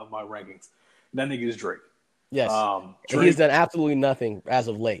my rankings. That nigga is Drake. Yes. Drake, he's done absolutely nothing as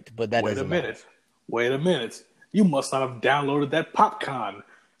of late, but that doesn't matter. Wait a minute. You must not have downloaded that Popcorn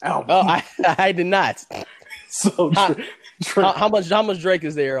album. Oh, I did not. So Drake, how much Drake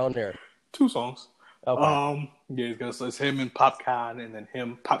is there on there? 2 songs. Okay. It's him and Popcorn, and then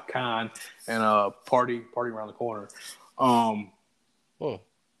him, Popcorn, and Party Around the Corner.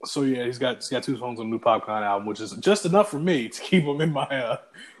 So yeah, he's got 2 songs on the new Popcorn album, which is just enough for me to keep him in my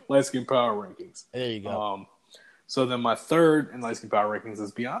light skin power rankings. There you go. So then my third in light skin power rankings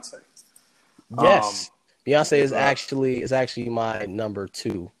is Beyonce. Yes, Beyonce is actually my number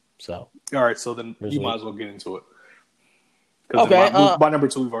 2. So all right, so then you might as well get into it. Okay, my number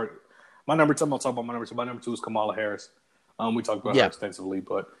 2 we've already. My number 2, I'm going to talk about my number 2. My number 2 is Kamala Harris. We talked about her extensively,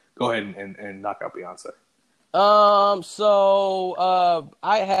 but go ahead and knock out Beyonce. So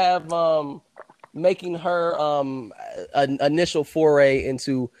I have making her an initial foray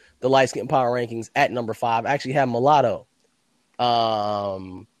into the light skin power rankings at number 5. I actually have Mulatto.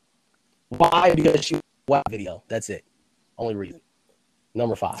 Why? Because she watched the video. That's it. Only reason.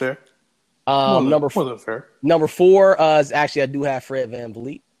 Number 5. Fair. Number 4 is actually I do have Fred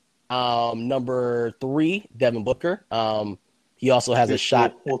VanVleet. Number 3, Devin Booker. He also has a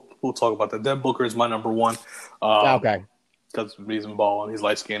shot. We'll talk about that. Devin Booker is my number 1. Okay. Because he's in ball and he's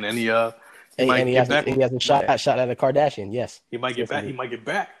light skinned, and he has a shot at a Kardashian. Yes. He might get back. He might get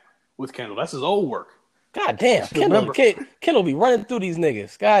back with Kendall. That's his old work. God damn, Kendall be running through these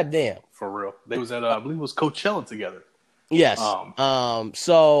niggas. God damn. For real. They was at I believe it was Coachella together. Yes.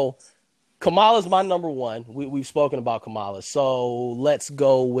 So Kamala's my number 1. We've spoken about Kamala. So let's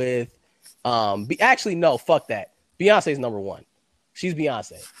go with actually no, fuck that. Beyonce's number 1. She's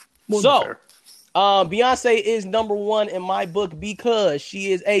Beyonce. Beyonce is number 1 in my book because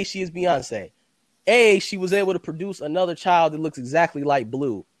she is Beyonce. She was able to produce another child that looks exactly like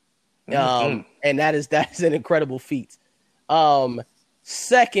Blue. And that is an incredible feat.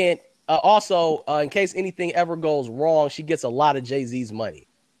 Second, also, in case anything ever goes wrong, she gets a lot of Jay-Z's money.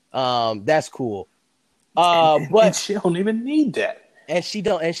 That's cool. But she don't even need that. And she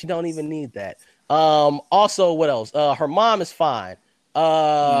don't even need that. Also, what else? Her mom is fine.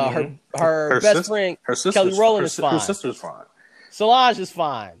 Her best friend Kelly Rowland is fine. Her sister's fine. Solange is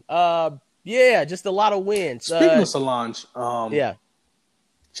fine. Just a lot of wins. Speaking of Solange, shout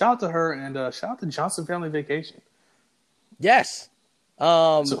out to her and shout out to Johnson Family Vacation. Yes.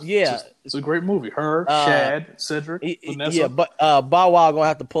 It's a great movie. Her, Shad, Cedric, Vanessa. Yeah, but Bow Wow gonna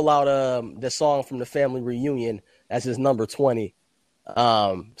have to pull out the song from the family reunion as his number 20.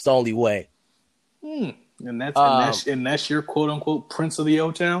 It's the only way. And that's your quote unquote Prince of the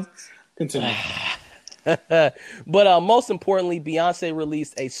O-Town. Continue. But most importantly, Beyonce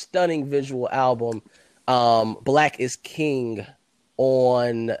released a stunning visual album, Black is King,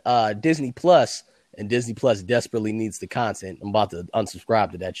 on Disney Plus, and Disney Plus desperately needs the content. I'm about to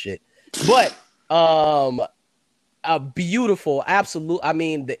unsubscribe to that shit. But a beautiful, absolute. I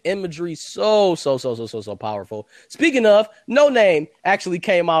mean, the imagery so powerful. Speaking of, No Name actually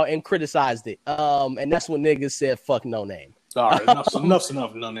came out and criticized it. And that's when niggas said, "Fuck No Name." All right, enough's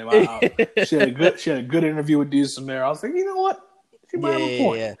enough. No Name. She had a good interview with Deez Samir. I was like, you know what? She might have a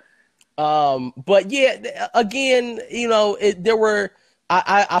point. Yeah. But yeah, again, there were.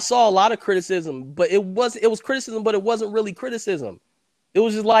 I saw a lot of criticism, but it was criticism, but it wasn't really criticism. It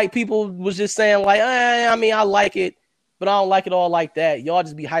was just like people was just saying like, I mean, I like it, but I don't like it all like that. Y'all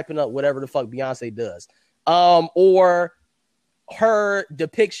just be hyping up whatever the fuck Beyonce does. Or her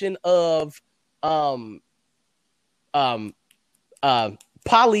depiction of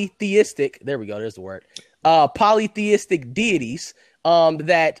polytheistic, there we go, there's the word, polytheistic deities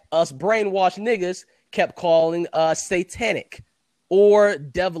that us brainwashed niggas kept calling satanic or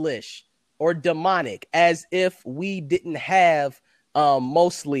devilish or demonic, as if we didn't have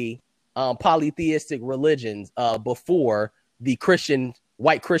mostly polytheistic religions before the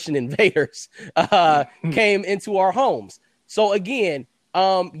white Christian invaders came into our homes. So again,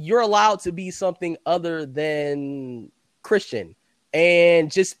 you're allowed to be something other than Christian. And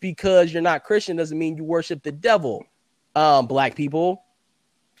just because you're not Christian doesn't mean you worship the devil, black people.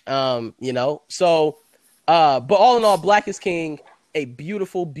 So but all in all, Black is King, a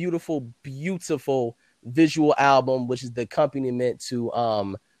beautiful, beautiful, beautiful visual album, which is the accompaniment to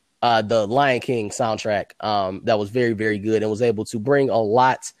the Lion King soundtrack, that was very, very good and was able to bring a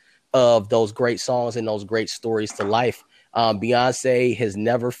lot of those great songs and those great stories to life. Beyonce has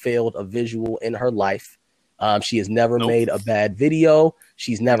never failed a visual in her life. She has never made a bad video.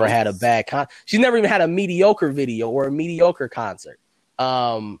 She's never had a bad she's never even had a mediocre video or a mediocre concert.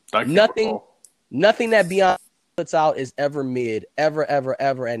 Nothing that Beyonce puts out is ever mid, ever,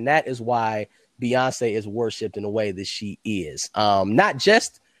 and that is why Beyonce is worshipped in the way that she is. Not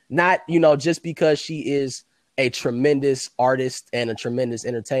just because she is a tremendous artist and a tremendous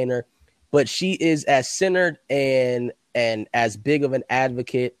entertainer, but she is as centered and as big of an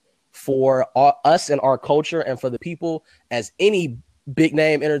advocate for us and our culture and for the people as any big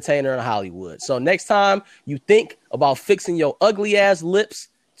name entertainer in Hollywood. So next time you think about fixing your ugly ass lips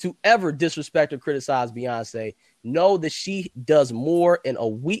to ever disrespect or criticize Beyonce, know that she does more in a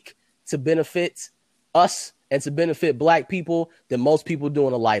week to benefit us and to benefit Black people than most people do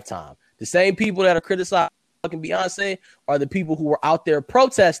in a lifetime. The same people that are criticizing fucking Beyonce are the people who were out there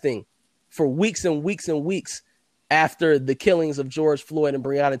protesting for weeks and weeks and weeks after the killings of George Floyd and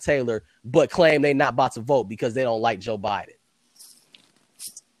Breonna Taylor, but claim they're not about to vote because they don't like Joe Biden.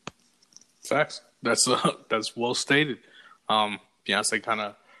 Facts. That's well stated. Beyonce kind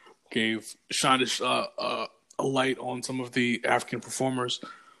of shined a light on some of the African performers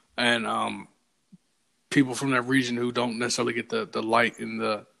and people from that region who don't necessarily get the light and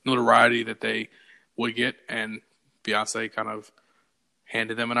the notoriety that they would get, and Beyonce kind of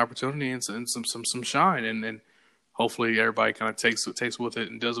handed them an opportunity and some shine, and hopefully everybody kind of takes with it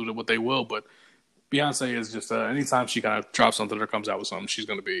and does with it what they will. But Beyonce is just anytime she kind of drops something or comes out with something, she's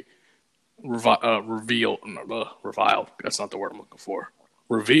going to be reviled. That's not the word I'm looking for.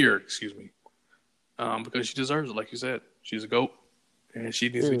 Revered, excuse me, because she deserves it. Like you said, she's a GOAT, and she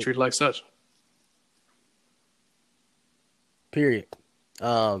needs to be treated like such. Period.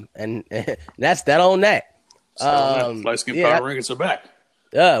 And that's that on that. Light Skin Power Rankings are back.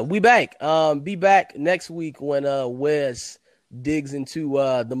 We back. Be back next week when Wes digs into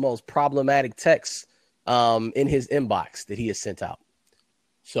the most problematic texts in his inbox that he has sent out.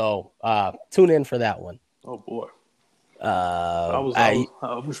 So tune in for that one. Oh boy. I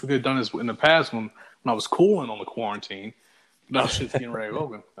wish we could have done this in the past when I was cooling on the quarantine. Now shit's getting ready to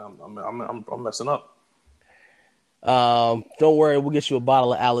open. I'm messing up. Don't worry, we'll get you a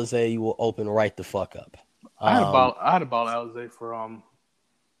bottle of Alizé. You will open right the fuck up. I had a bottle of Alizé for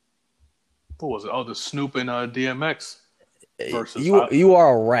what was it? Oh, the Snoop and DMX versus you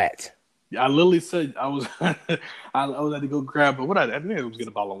are a rat. I literally said I was I had to go grab, but I think I was getting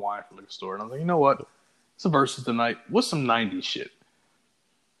a bottle of wine from the store, and I was like, you know what? It's a versus tonight. What's some '90s shit?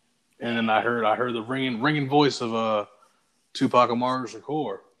 And then I heard the ringing voice of Tupac Amaru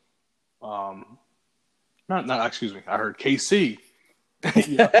Shakur. Excuse me. I heard KC.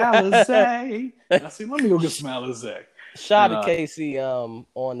 Alizé. I said, let me go get some Alizé. Shout out to KC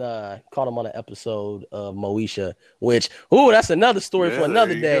caught him on an episode of Moesha, which that's another story for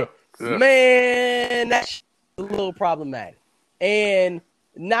another day. Yeah. Man, that's a little problematic. And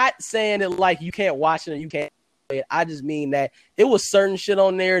not saying that like you can't watch it or you can't play it. I just mean that it was certain shit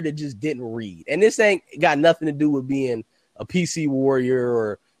on there that just didn't read. And this ain't got nothing to do with being a PC warrior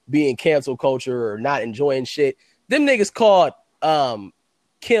or being cancel culture or not enjoying shit. Them niggas called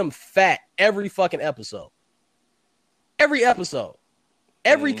Kim fat every fucking episode. Every episode.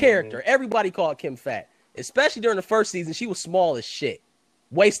 Every character. Everybody called Kim fat. Especially during the first season, she was small as shit.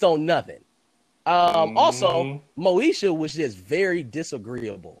 Waste on nothing. Also, Moesha was just very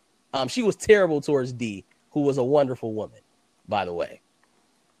disagreeable. She was terrible towards D, who was a wonderful woman, by the way.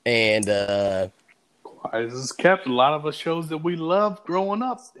 And this is kept a lot of us shows that we loved growing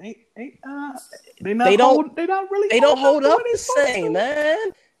up. They don't hold up the same, man.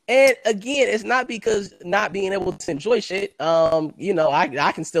 And again, it's not because not being able to enjoy shit.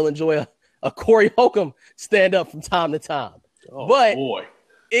 I can still enjoy a Corey Holcomb stand up from time to time. but boy.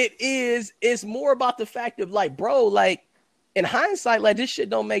 It's more about the fact of like, bro, like in hindsight, like this shit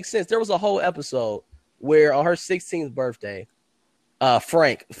don't make sense. There was a whole episode where on her 16th birthday,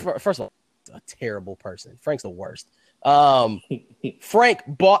 Frank, first of all, a terrible person. Frank's the worst. Frank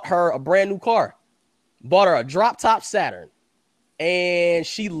bought her a brand new car, bought her a drop top Saturn, and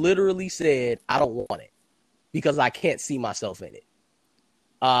she literally said, "I don't want it because I can't see myself in it."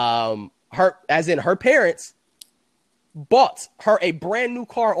 Her parents bought her a brand new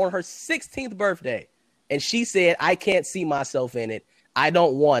car on her 16th birthday, and she said, "I can't see myself in it. I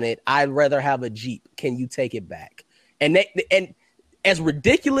don't want it. I'd rather have a Jeep. Can you take it back?" And as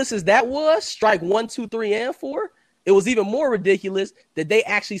ridiculous as that was, strike 1, 2, 3, and 4, it was even more ridiculous that they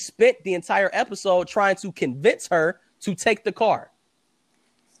actually spent the entire episode trying to convince her to take the car.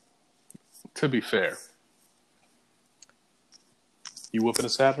 To be fair, you whooping a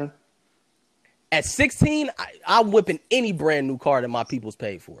Saturn? At 16, I'm whipping any brand new car that my people's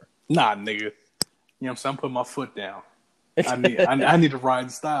paid for. Nah, nigga. You know what I'm saying? I'm putting my foot down. I need to ride in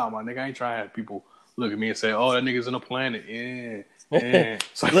style, my nigga. I ain't trying to have people look at me and say, "Oh, that nigga's in a Planet." Yeah.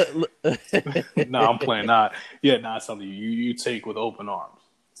 So, nah, I'm playing. Nah, it's something you take with open arms.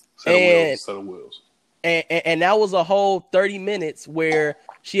 Set of wheels. And that was a whole 30 minutes where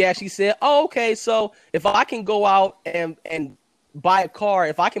she actually said, "Oh, okay, so if I can go out and buy a car,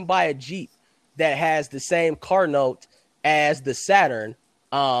 if I can buy a Jeep that has the same car note as the Saturn,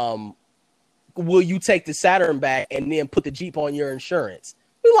 will you take the Saturn back and then put the Jeep on your insurance?"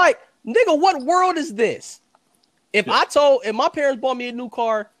 Be like, nigga, what world is this? If my parents bought me a new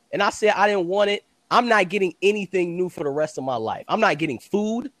car and I said I didn't want it, I'm not getting anything new for the rest of my life. I'm not getting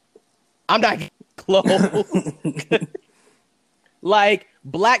food. I'm not getting clothes. Like,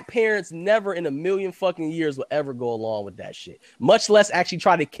 black parents never in a million fucking years will ever go along with that shit. Much less actually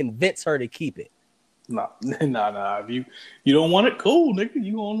try to convince her to keep it. Nah. If you don't want it, cool, nigga.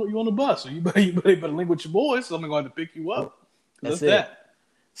 You on the bus. So you better link with your boys. So I'm going to pick you up. That's that.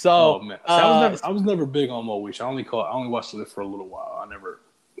 So, man. I was never big on Moesha. I only watched it for a little while. I never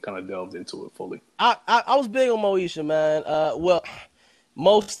kind of delved into it fully. I was big on Moesha, man. Well,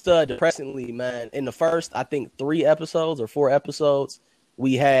 most depressingly, man. In the first, I think 3 episodes or 4 episodes,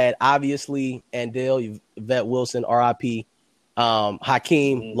 we had obviously Andale, Yvette Wilson, R.I.P.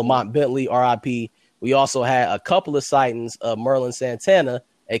 Hakeem, Lamont Bentley, R.I.P. We also had a couple of sightings of Merlin Santana,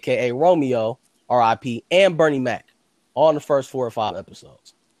 aka Romeo, R.I.P., and Bernie Mac, all in the first 4 or 5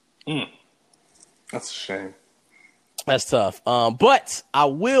 episodes. That's a shame. That's tough. But I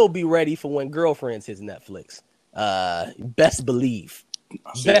will be ready for when Girlfriends hits Netflix. Best believe.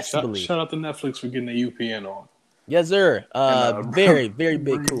 Shout out to Netflix for getting the UPN on. Yes, sir. Very, very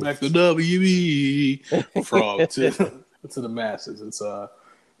big. Bring back the WB frog to the masses.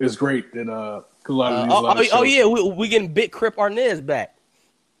 It's great that a lot of these. Yeah, we getting Big Crip Arnez back.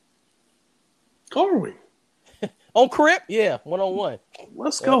 Are we? On Crip? Yeah, 1-on-1.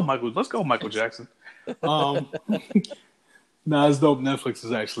 Let's go, Michael. Let's go, Michael Jackson. It's dope. Netflix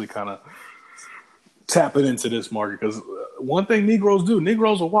is actually kind of tapping into this market because one thing Negroes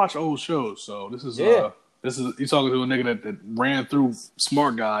will watch old shows. So this is you talking to a nigga that ran through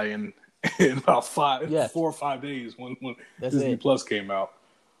Smart Guy in about 4 or 5 days when Disney Plus came out.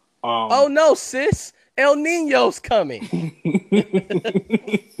 Oh no, sis, El Nino's coming.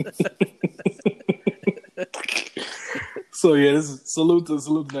 So yeah, this is salute to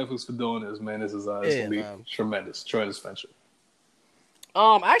Netflix for doing this, man. This is gonna be tremendous venture.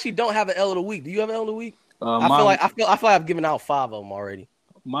 I actually don't have an L of the week. Do you have an L of the week? I feel like I've given out 5 of them already.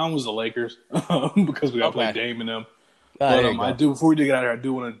 Mine was the Lakers because we got to play Dame and them. But before we get out of here, I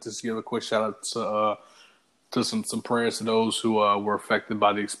do want to just give a quick shout out to some prayers to those who were affected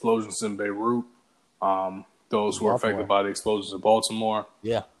by the explosions in Beirut. Those who were affected by the explosions in Baltimore.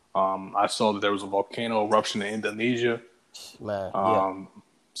 Yeah. I saw that there was a volcano eruption in Indonesia. Man,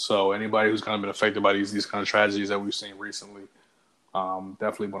 So anybody who's kind of been affected by these kind of tragedies that we've seen recently,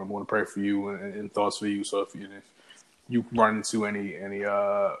 definitely want to pray for you and thoughts for you. So if you run into any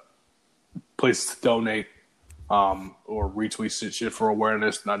places to donate or retweet shit for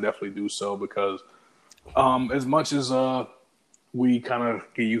awareness, then I definitely do so because as much as we kind of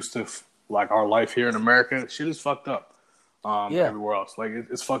get used to like our life here in America, shit is fucked up everywhere else. Like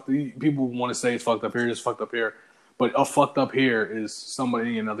it's fucked. People want to say it's fucked up here, it's fucked up here. But a fucked up here is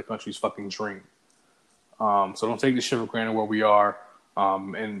somebody in another country's fucking dream. So don't take this shit for granted where we are.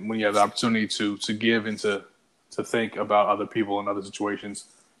 And when you have the opportunity to give and to think about other people in other situations,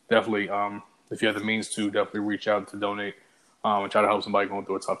 definitely, if you have the means to, definitely reach out to donate and try to help somebody going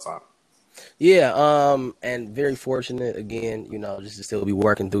through a tough time. Yeah, and very fortunate again, just to still be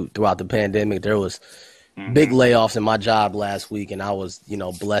working throughout the pandemic. There was big layoffs in my job last week, and I was,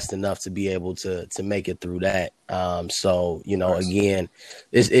 blessed enough to be able to make it through that. So, nice. Again,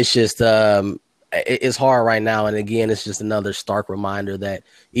 it's just it's hard right now, and again, it's just another stark reminder that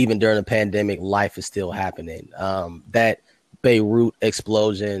even during the pandemic, life is still happening. That Beirut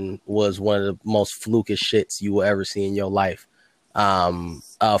explosion was one of the most flukish shits you will ever see in your life. A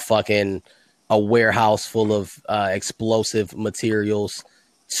warehouse full of explosive materials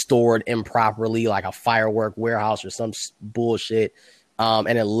stored improperly, like a firework warehouse or some bullshit,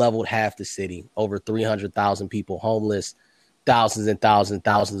 and it leveled half the city. Over 300,000 people homeless, thousands and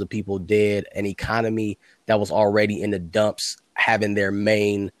thousands of people dead, an economy that was already in the dumps having their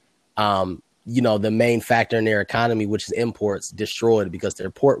main, the main factor in their economy, which is imports, destroyed because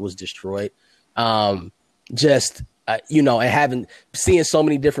their port was destroyed. And seeing so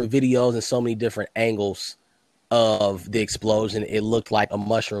many different videos and so many different angles of the explosion, it looked like a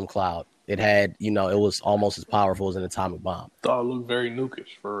mushroom cloud. It had, it was almost as powerful as an atomic bomb. Thought it looked very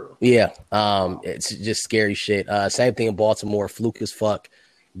nukish for real. Yeah. It's just scary shit. Same thing in Baltimore, fluke as fuck.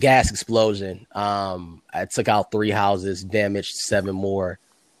 Gas explosion. I took out 3 houses, damaged 7 more,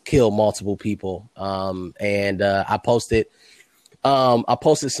 killed multiple people. And I posted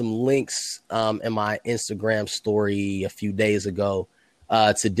some links in my Instagram story a few days ago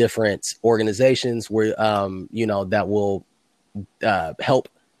to different organizations where that will help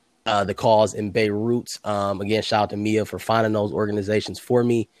the cause in Beirut. Again, shout out to Mia for finding those organizations for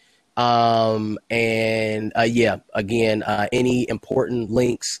me. Any important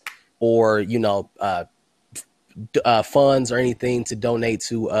links or funds or anything to donate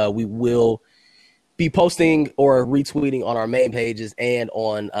to, we will be posting or retweeting on our main pages and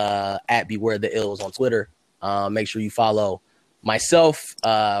on at Beware the Ills on Twitter. Make sure you follow myself,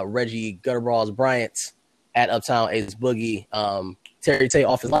 Reggie Gutterbrawls Bryant at Uptown Ace Boogie, Terry Tate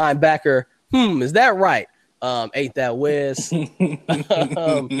off his linebacker. Is that right? Ain't that Wes on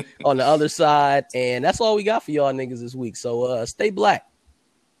the other side. And that's all we got for y'all niggas this week. So stay black.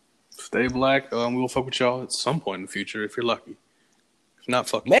 Stay black. We'll fuck with y'all at some point in the future if you're lucky. If not,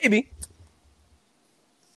 fuck. Maybe.